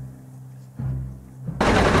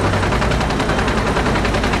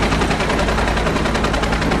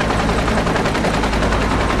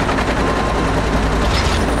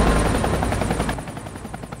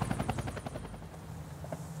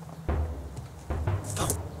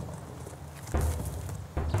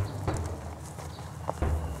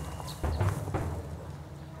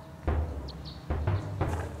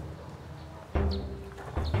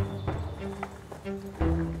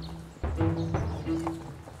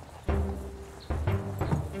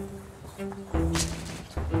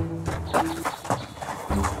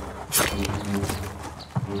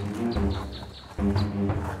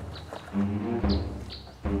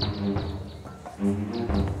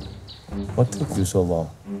 What took you so long?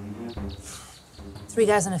 3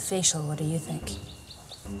 guys on a facial, what do you think?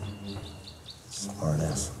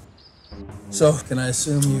 Smartass. So, can I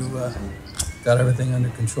assume you got everything under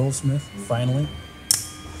control, Smith? Finally?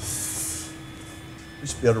 We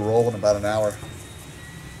should be able to roll in about an hour.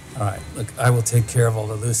 All right, look, I will take care of all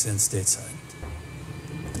the loose ends stateside.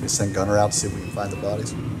 Can we send Gunner out to see if we can find the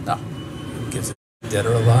bodies? No. Who gives a dead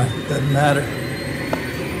or alive? Doesn't matter.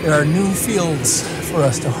 There are new fields for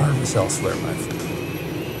us to harvest elsewhere, my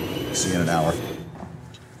friend. See you in an hour.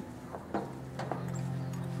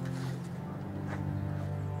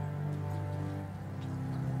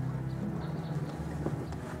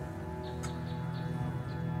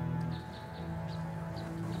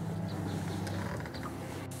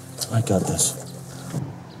 I got this.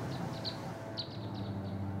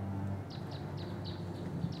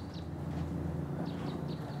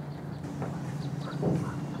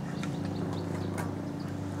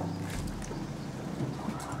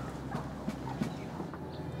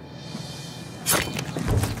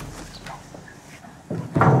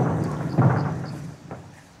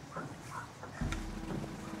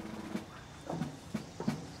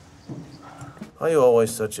 Why are you always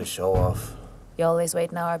such a show-off? You always wait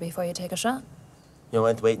an hour before you take a shot? You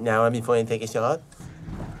want to wait an hour before you take a shot?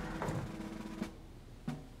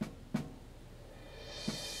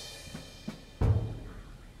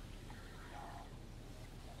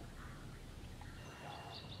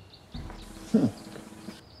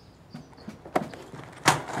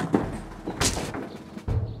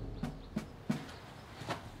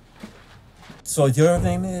 So your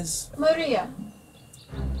name is? Maria.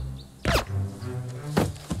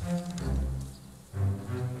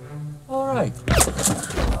 All right.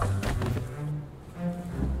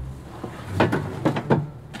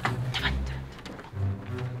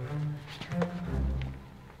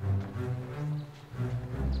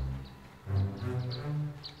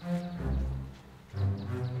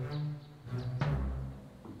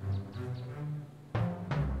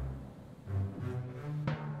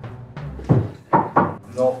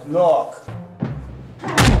 Knock, knock.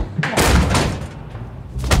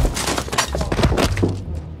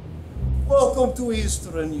 Welcome to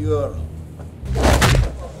Eastern Europe.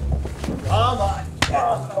 Come on.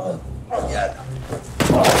 Yeah.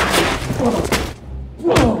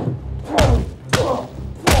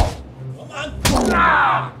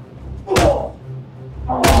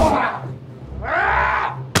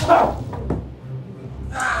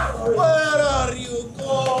 Where are you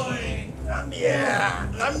going? Come here.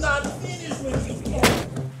 I'm not finished with you yet.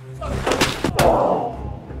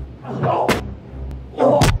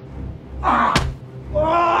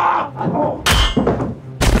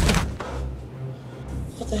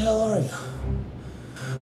 What the hell are you?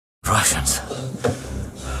 Russians.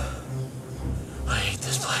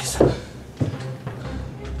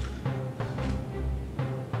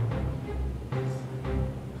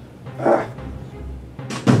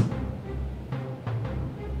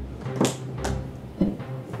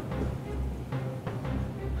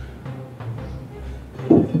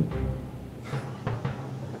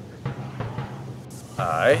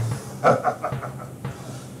 Aye.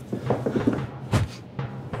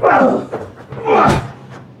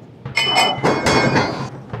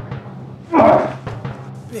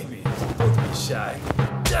 Baby, don't be shy.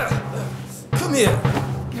 Come here.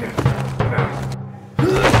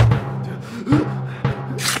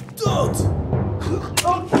 Don't.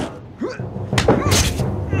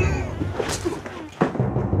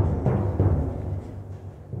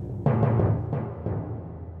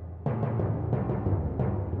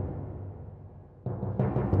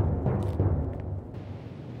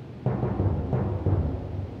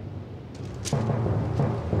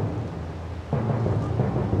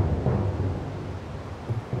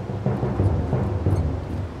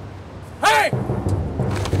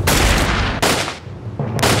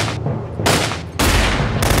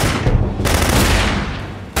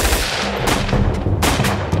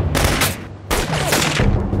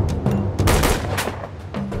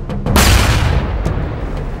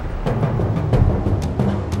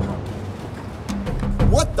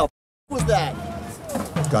 What the was that?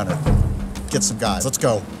 Gunner, get some guys. Let's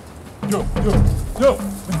go. Yo, with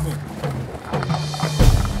me.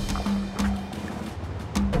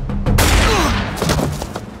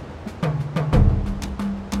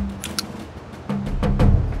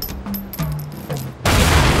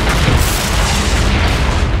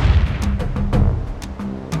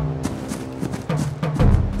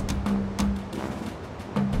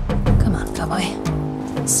 Come on, cowboy.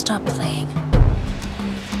 Stop playing.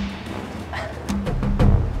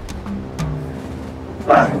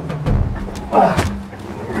 You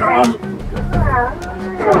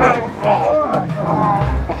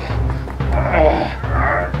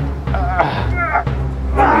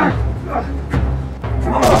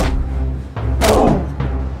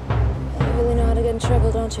really know how to get in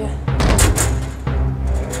trouble, don't you?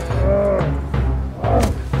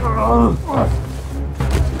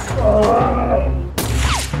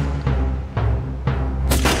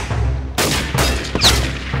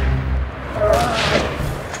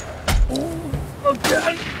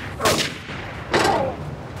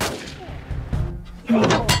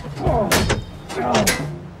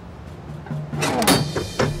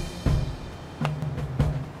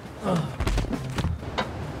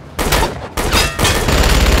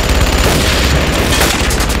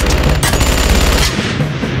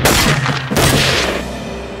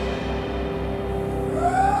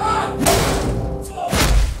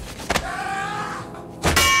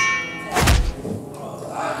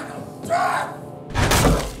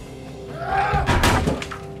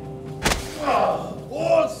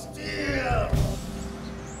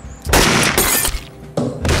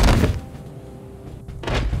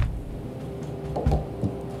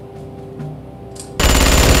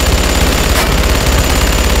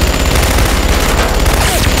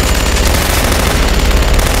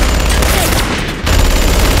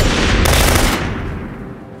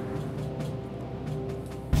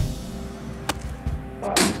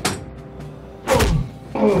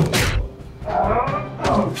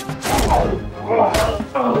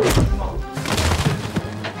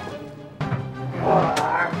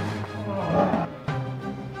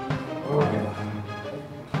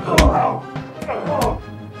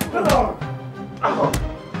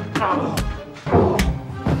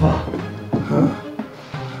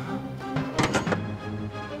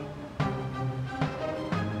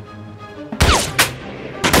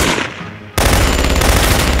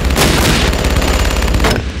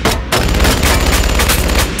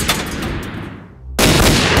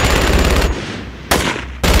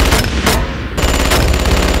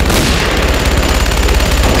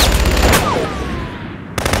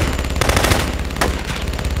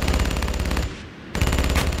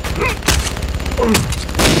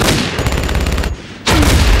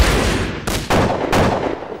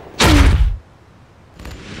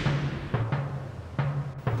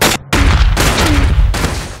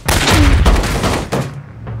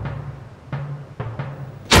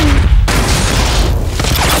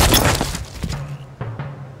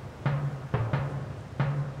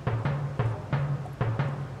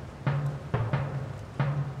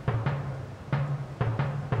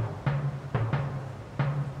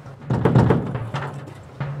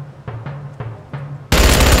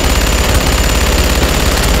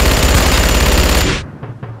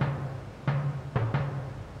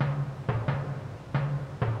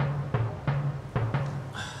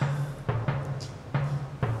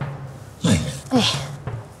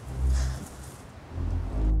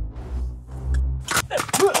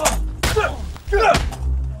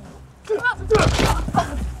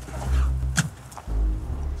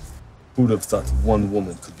 Who'd have thought one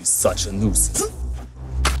woman could be such a nuisance?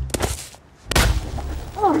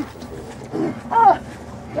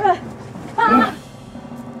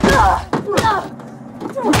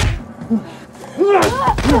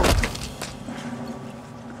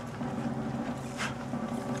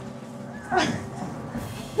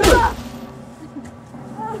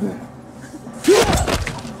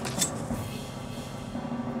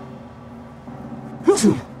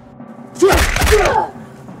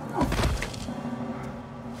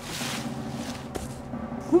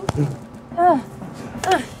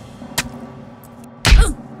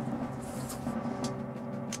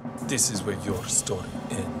 This is where your story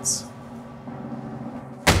ends.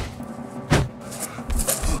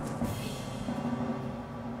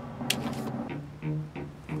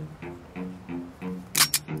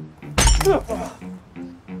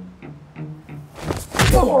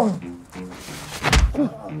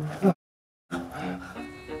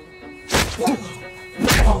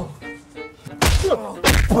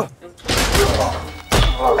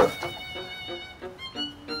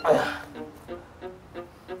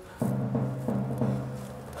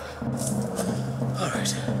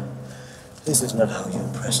 Alright. This is not how you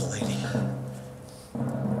impress a lady.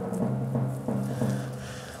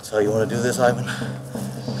 So you want to do this, Ivan?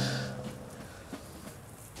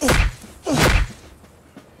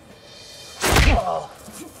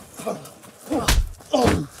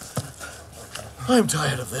 I'm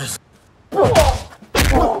tired of this.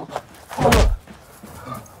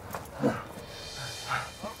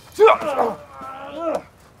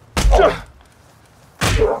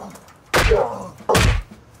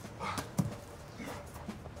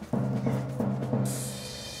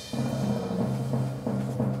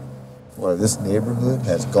 Boy, this neighborhood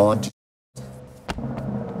has gone to...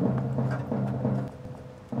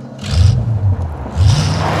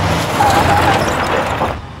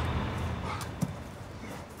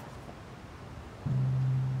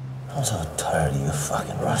 I'm so tired of you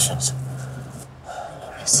fucking Russians.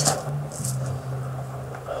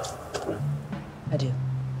 I do.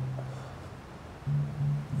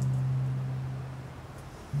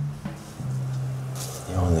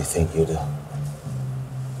 You only think you do.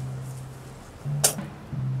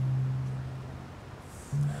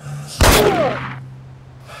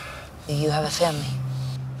 Do you have a family?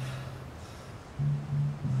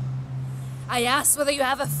 I asked whether you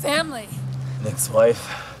have a family. An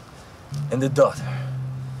ex-wife and a daughter.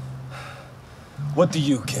 What do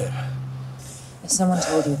you care? If someone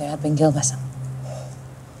told you they had been killed by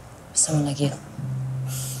someone like you,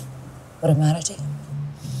 would it matter to you?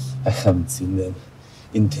 I haven't seen them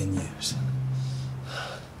in 10 years.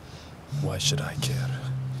 Why should I care?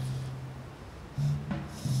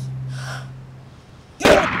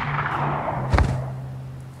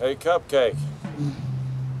 Hey, Cupcake.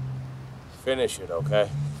 Finish it, okay?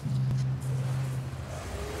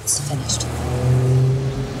 It's finished.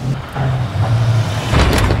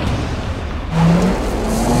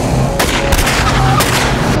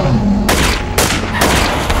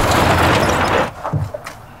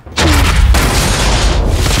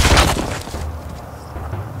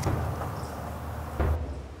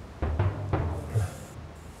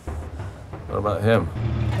 What about him?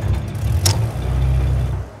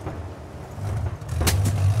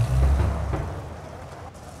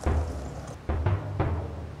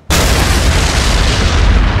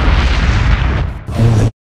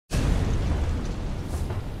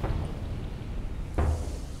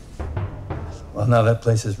 Well, now that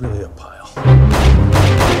place is really a pile.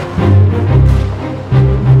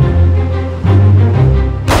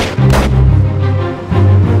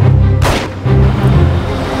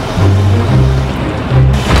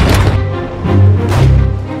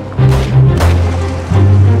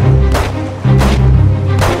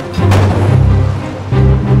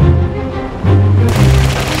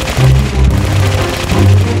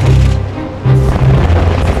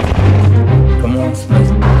 Come on,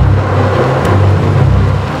 Smith.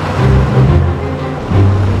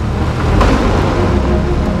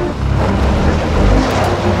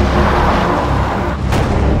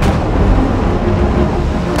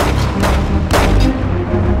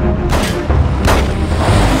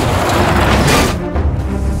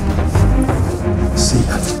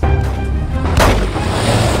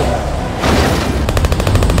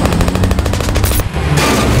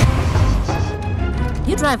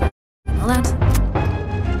 You drive it. All that.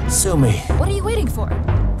 Sue me. What are you waiting for?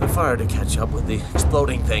 The fire to catch up with the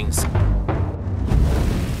exploding things.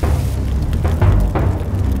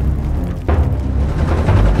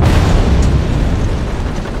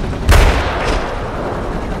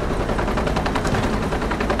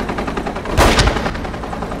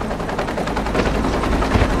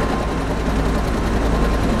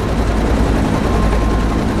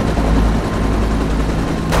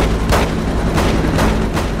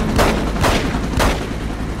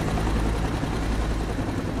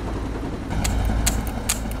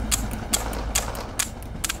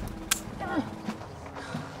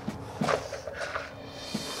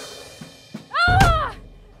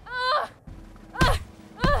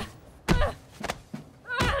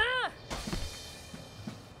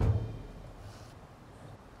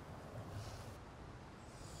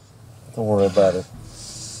 Don't worry about it.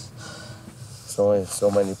 There's only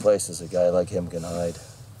so many places a guy like him can hide.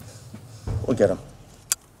 We'll get him.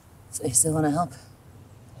 So you still want to help?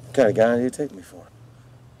 What kind of guy do you take me for?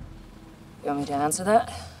 You want me to answer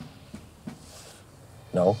that?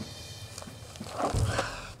 No.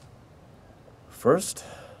 First,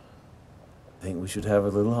 I think we should have a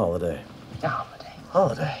little holiday. A holiday?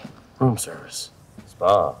 Holiday. Room service.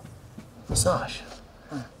 Spa. Massage.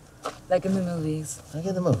 Like in the movies. Like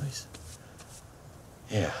in the movies.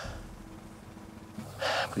 Yeah.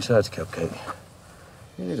 Besides, Cupcake,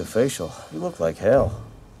 you need a facial. You look like hell.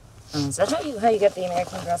 Is that how you get the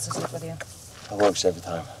American girls to sleep with you? It works every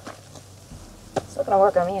time. It's not gonna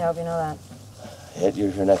work on me, I hope you know that. Yet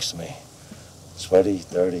you're here next to me. Sweaty,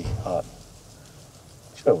 dirty, hot.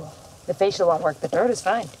 Sure will. The facial won't work, the dirt is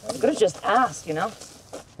fine. You could have just asked, you know?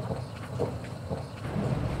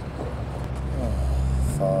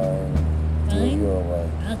 Fine. Do it your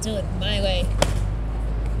way. I'll do it my way.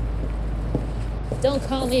 Don't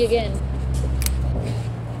call me again.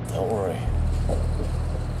 Don't worry.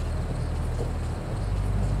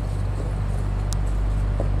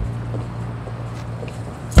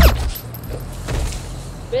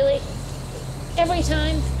 Really? Every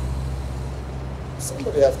time?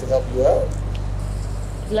 Somebody have to help you out.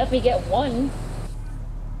 Let me get one.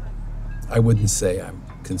 I wouldn't say I'm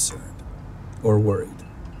concerned or worried.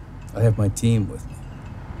 I have my team with me.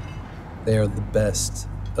 They are the best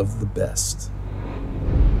of the best.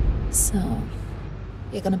 So,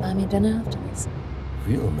 you're gonna buy me dinner after this?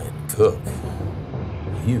 Real men cook.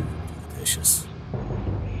 You do the dishes.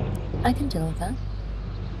 I can deal with that.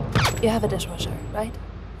 You have a dishwasher, right?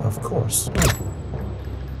 Of course.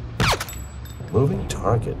 Moving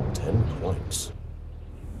target, 10 points.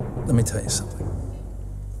 Let me tell you something.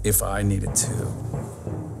 If I needed to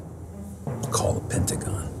call the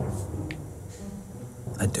Pentagon,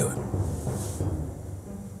 I'd do it.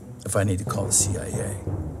 If I need to call the CIA,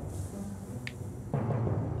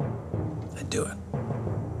 I'd do it.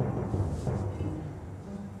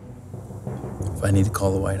 If I need to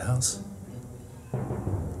call the White House,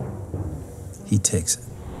 he takes it.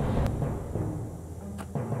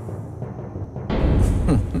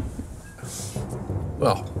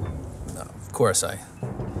 Well, no, of course, I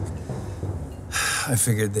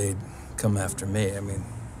figured they'd come after me. I mean,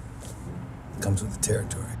 it comes with the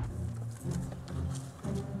territory.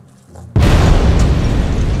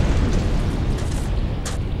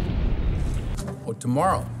 Oh,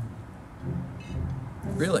 tomorrow?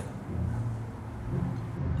 Really?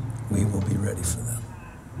 We will be ready for them.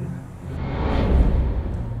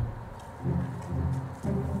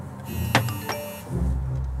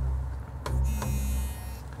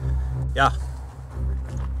 Yeah.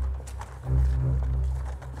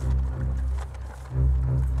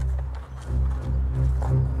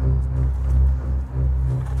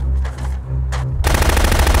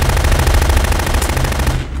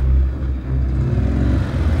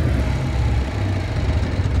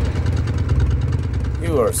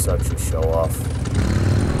 You are such a show-off.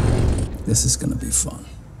 This is gonna be fun.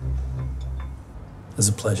 It was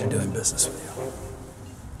a pleasure doing business with you.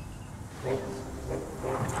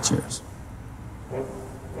 Cheers.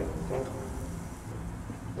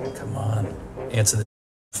 Come on, answer the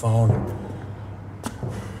phone.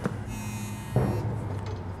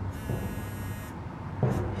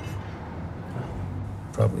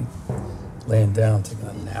 Probably laying down, taking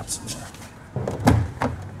a nap somewhere.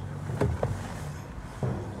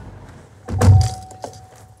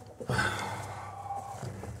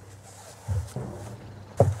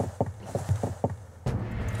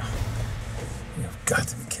 You've got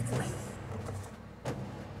to be kidding me.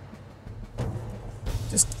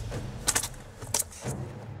 Just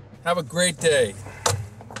have a great day,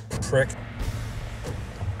 prick.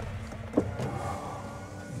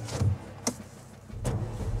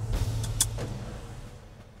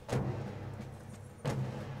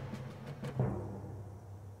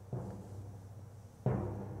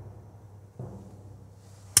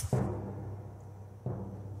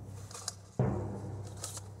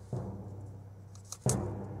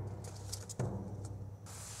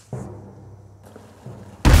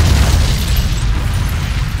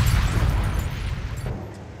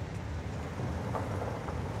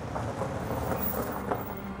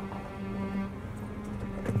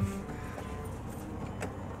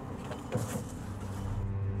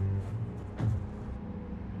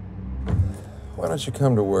 Why don't you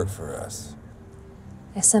come to work for us?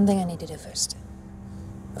 There's something I need to do first.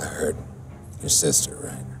 I heard. Your sister,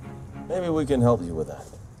 right? Maybe we can help you with that.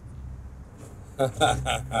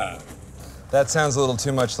 That sounds a little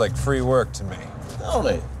too much like free work to me.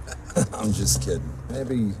 Tony. I'm just kidding.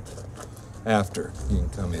 Maybe After, you can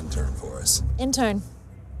come intern for us. Intern.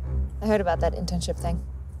 I heard about that internship thing.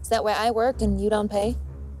 Is that where I work and you don't pay?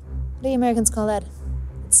 What do you Americans call that?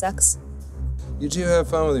 It sucks. You two have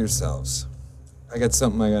fun with yourselves. I got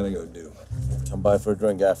something I gotta go do. Come by for a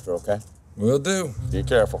drink after, okay? Will do. Be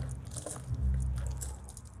careful.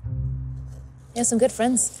 You have some good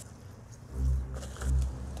friends.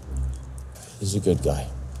 He's a good guy.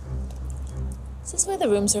 Is this where the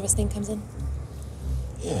room service thing comes in?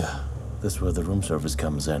 Yeah, this is where the room service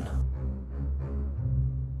comes in.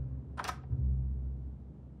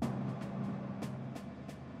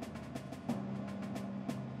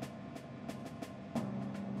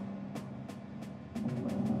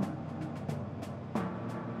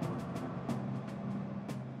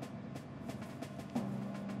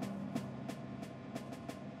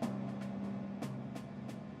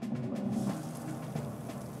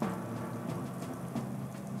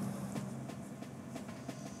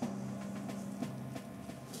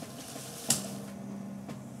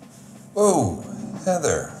 Whoa,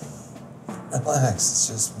 Heather. Relax, it's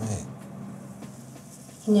just me.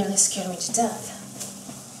 You nearly scared me to death.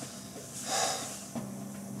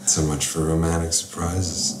 So much for romantic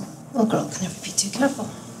surprises. Well, girl can never be too careful.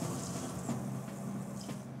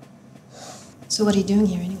 So what are you doing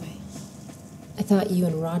here anyway? I thought you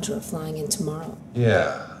and Roger are flying in tomorrow.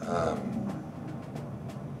 Yeah,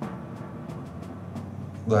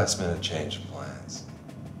 last minute change of plans.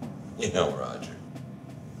 You know Roger.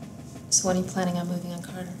 So when are you planning on moving on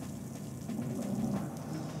Carter?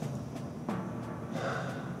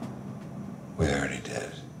 We already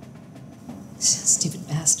did. Stupid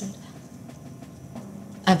bastard.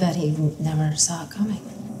 I bet he never saw it coming.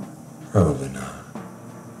 Probably not.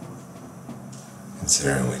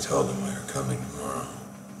 Considering we told him we were coming tomorrow.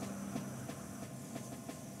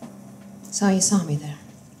 So you saw me there.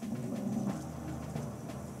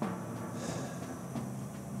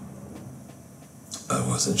 I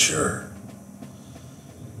wasn't sure.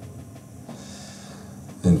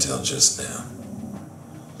 Until just now.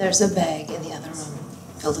 There's a bag in the other room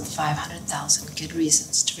filled with 500,000 good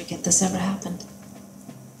reasons to forget this ever happened.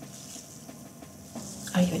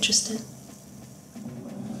 Are you interested?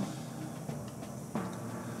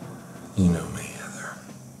 You know me, Heather.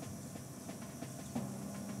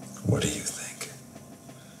 What do you think?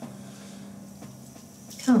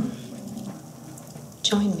 Come.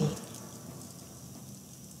 Join me.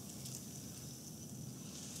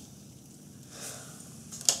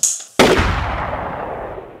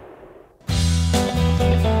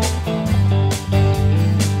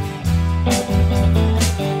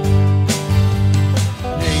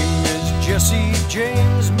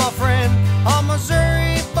 James, my friend, a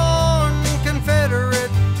Missouri-born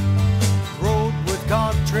Confederate, rode with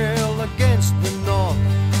Contrail against the North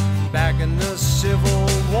back in the Civil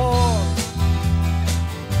War.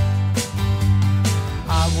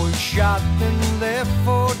 I was shot and left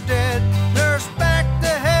for dead, nursed back to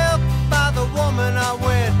health by the woman I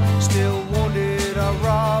wed. Still wounded, I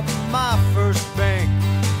robbed my first bank,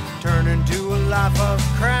 turned into a life of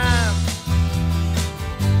crime.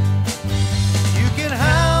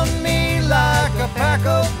 Hound me like a pack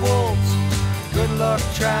of wolves. Good luck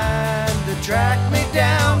trying to track me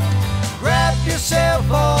down. Grab yourself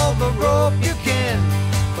all the rope you can,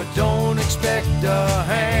 but don't expect a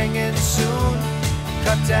hanging soon.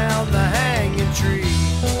 Cut down the hanging tree.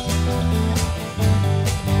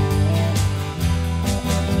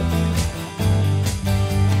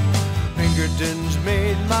 Pinkertons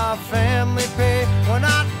made my family pay when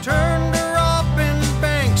I turned her off in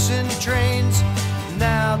banks and trains.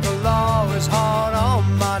 Now the law is hard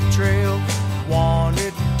on my trail,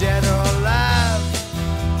 wanted dead or alive.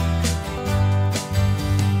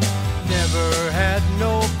 Never had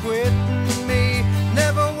no quit in me,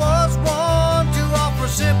 never was one to offer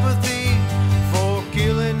sympathy for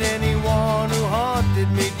killing anyone who hunted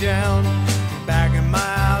me down back in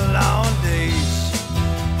my outlaw days.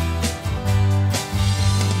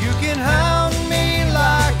 You can hound me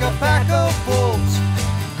like a pack of wolves.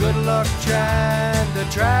 Good luck trying to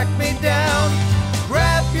track me down.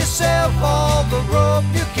 Grab yourself all the rope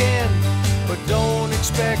you can, but don't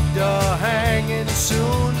expect a hanging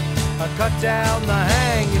soon. I cut down the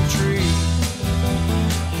hanging tree.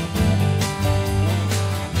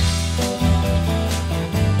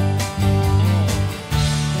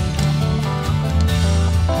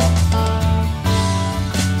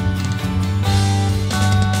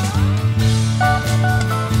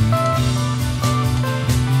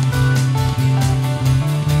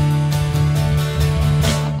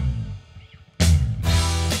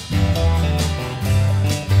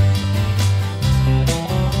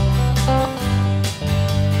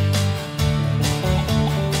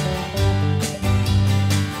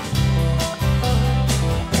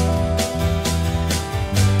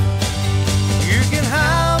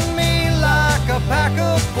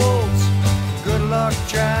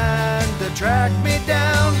 track me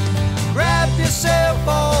down. Grab yourself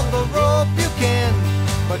all the rope you can,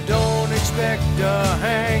 but don't expect a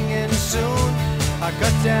hanging soon. I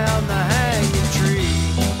cut down the hanging tree.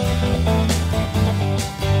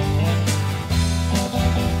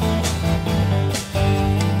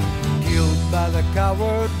 Killed by the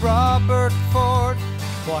coward Robert Ford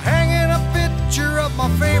for hanging a picture of my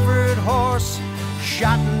favorite horse.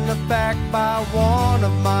 Shot in the back by one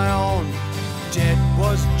of my own. Dead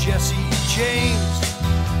was Jesse James.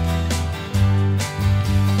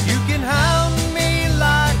 You can hound me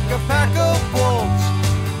like a pack of wolves.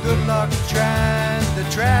 Good luck trying to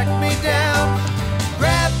track me down.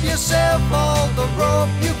 Grab yourself all the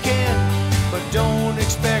rope you can, but don't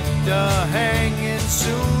expect a hanging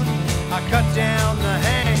soon. I cut down the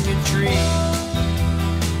hanging tree,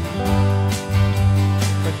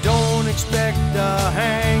 but don't expect a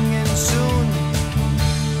hanging soon.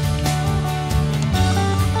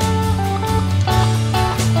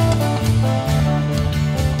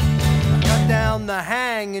 I cut down the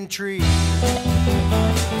hanging tree.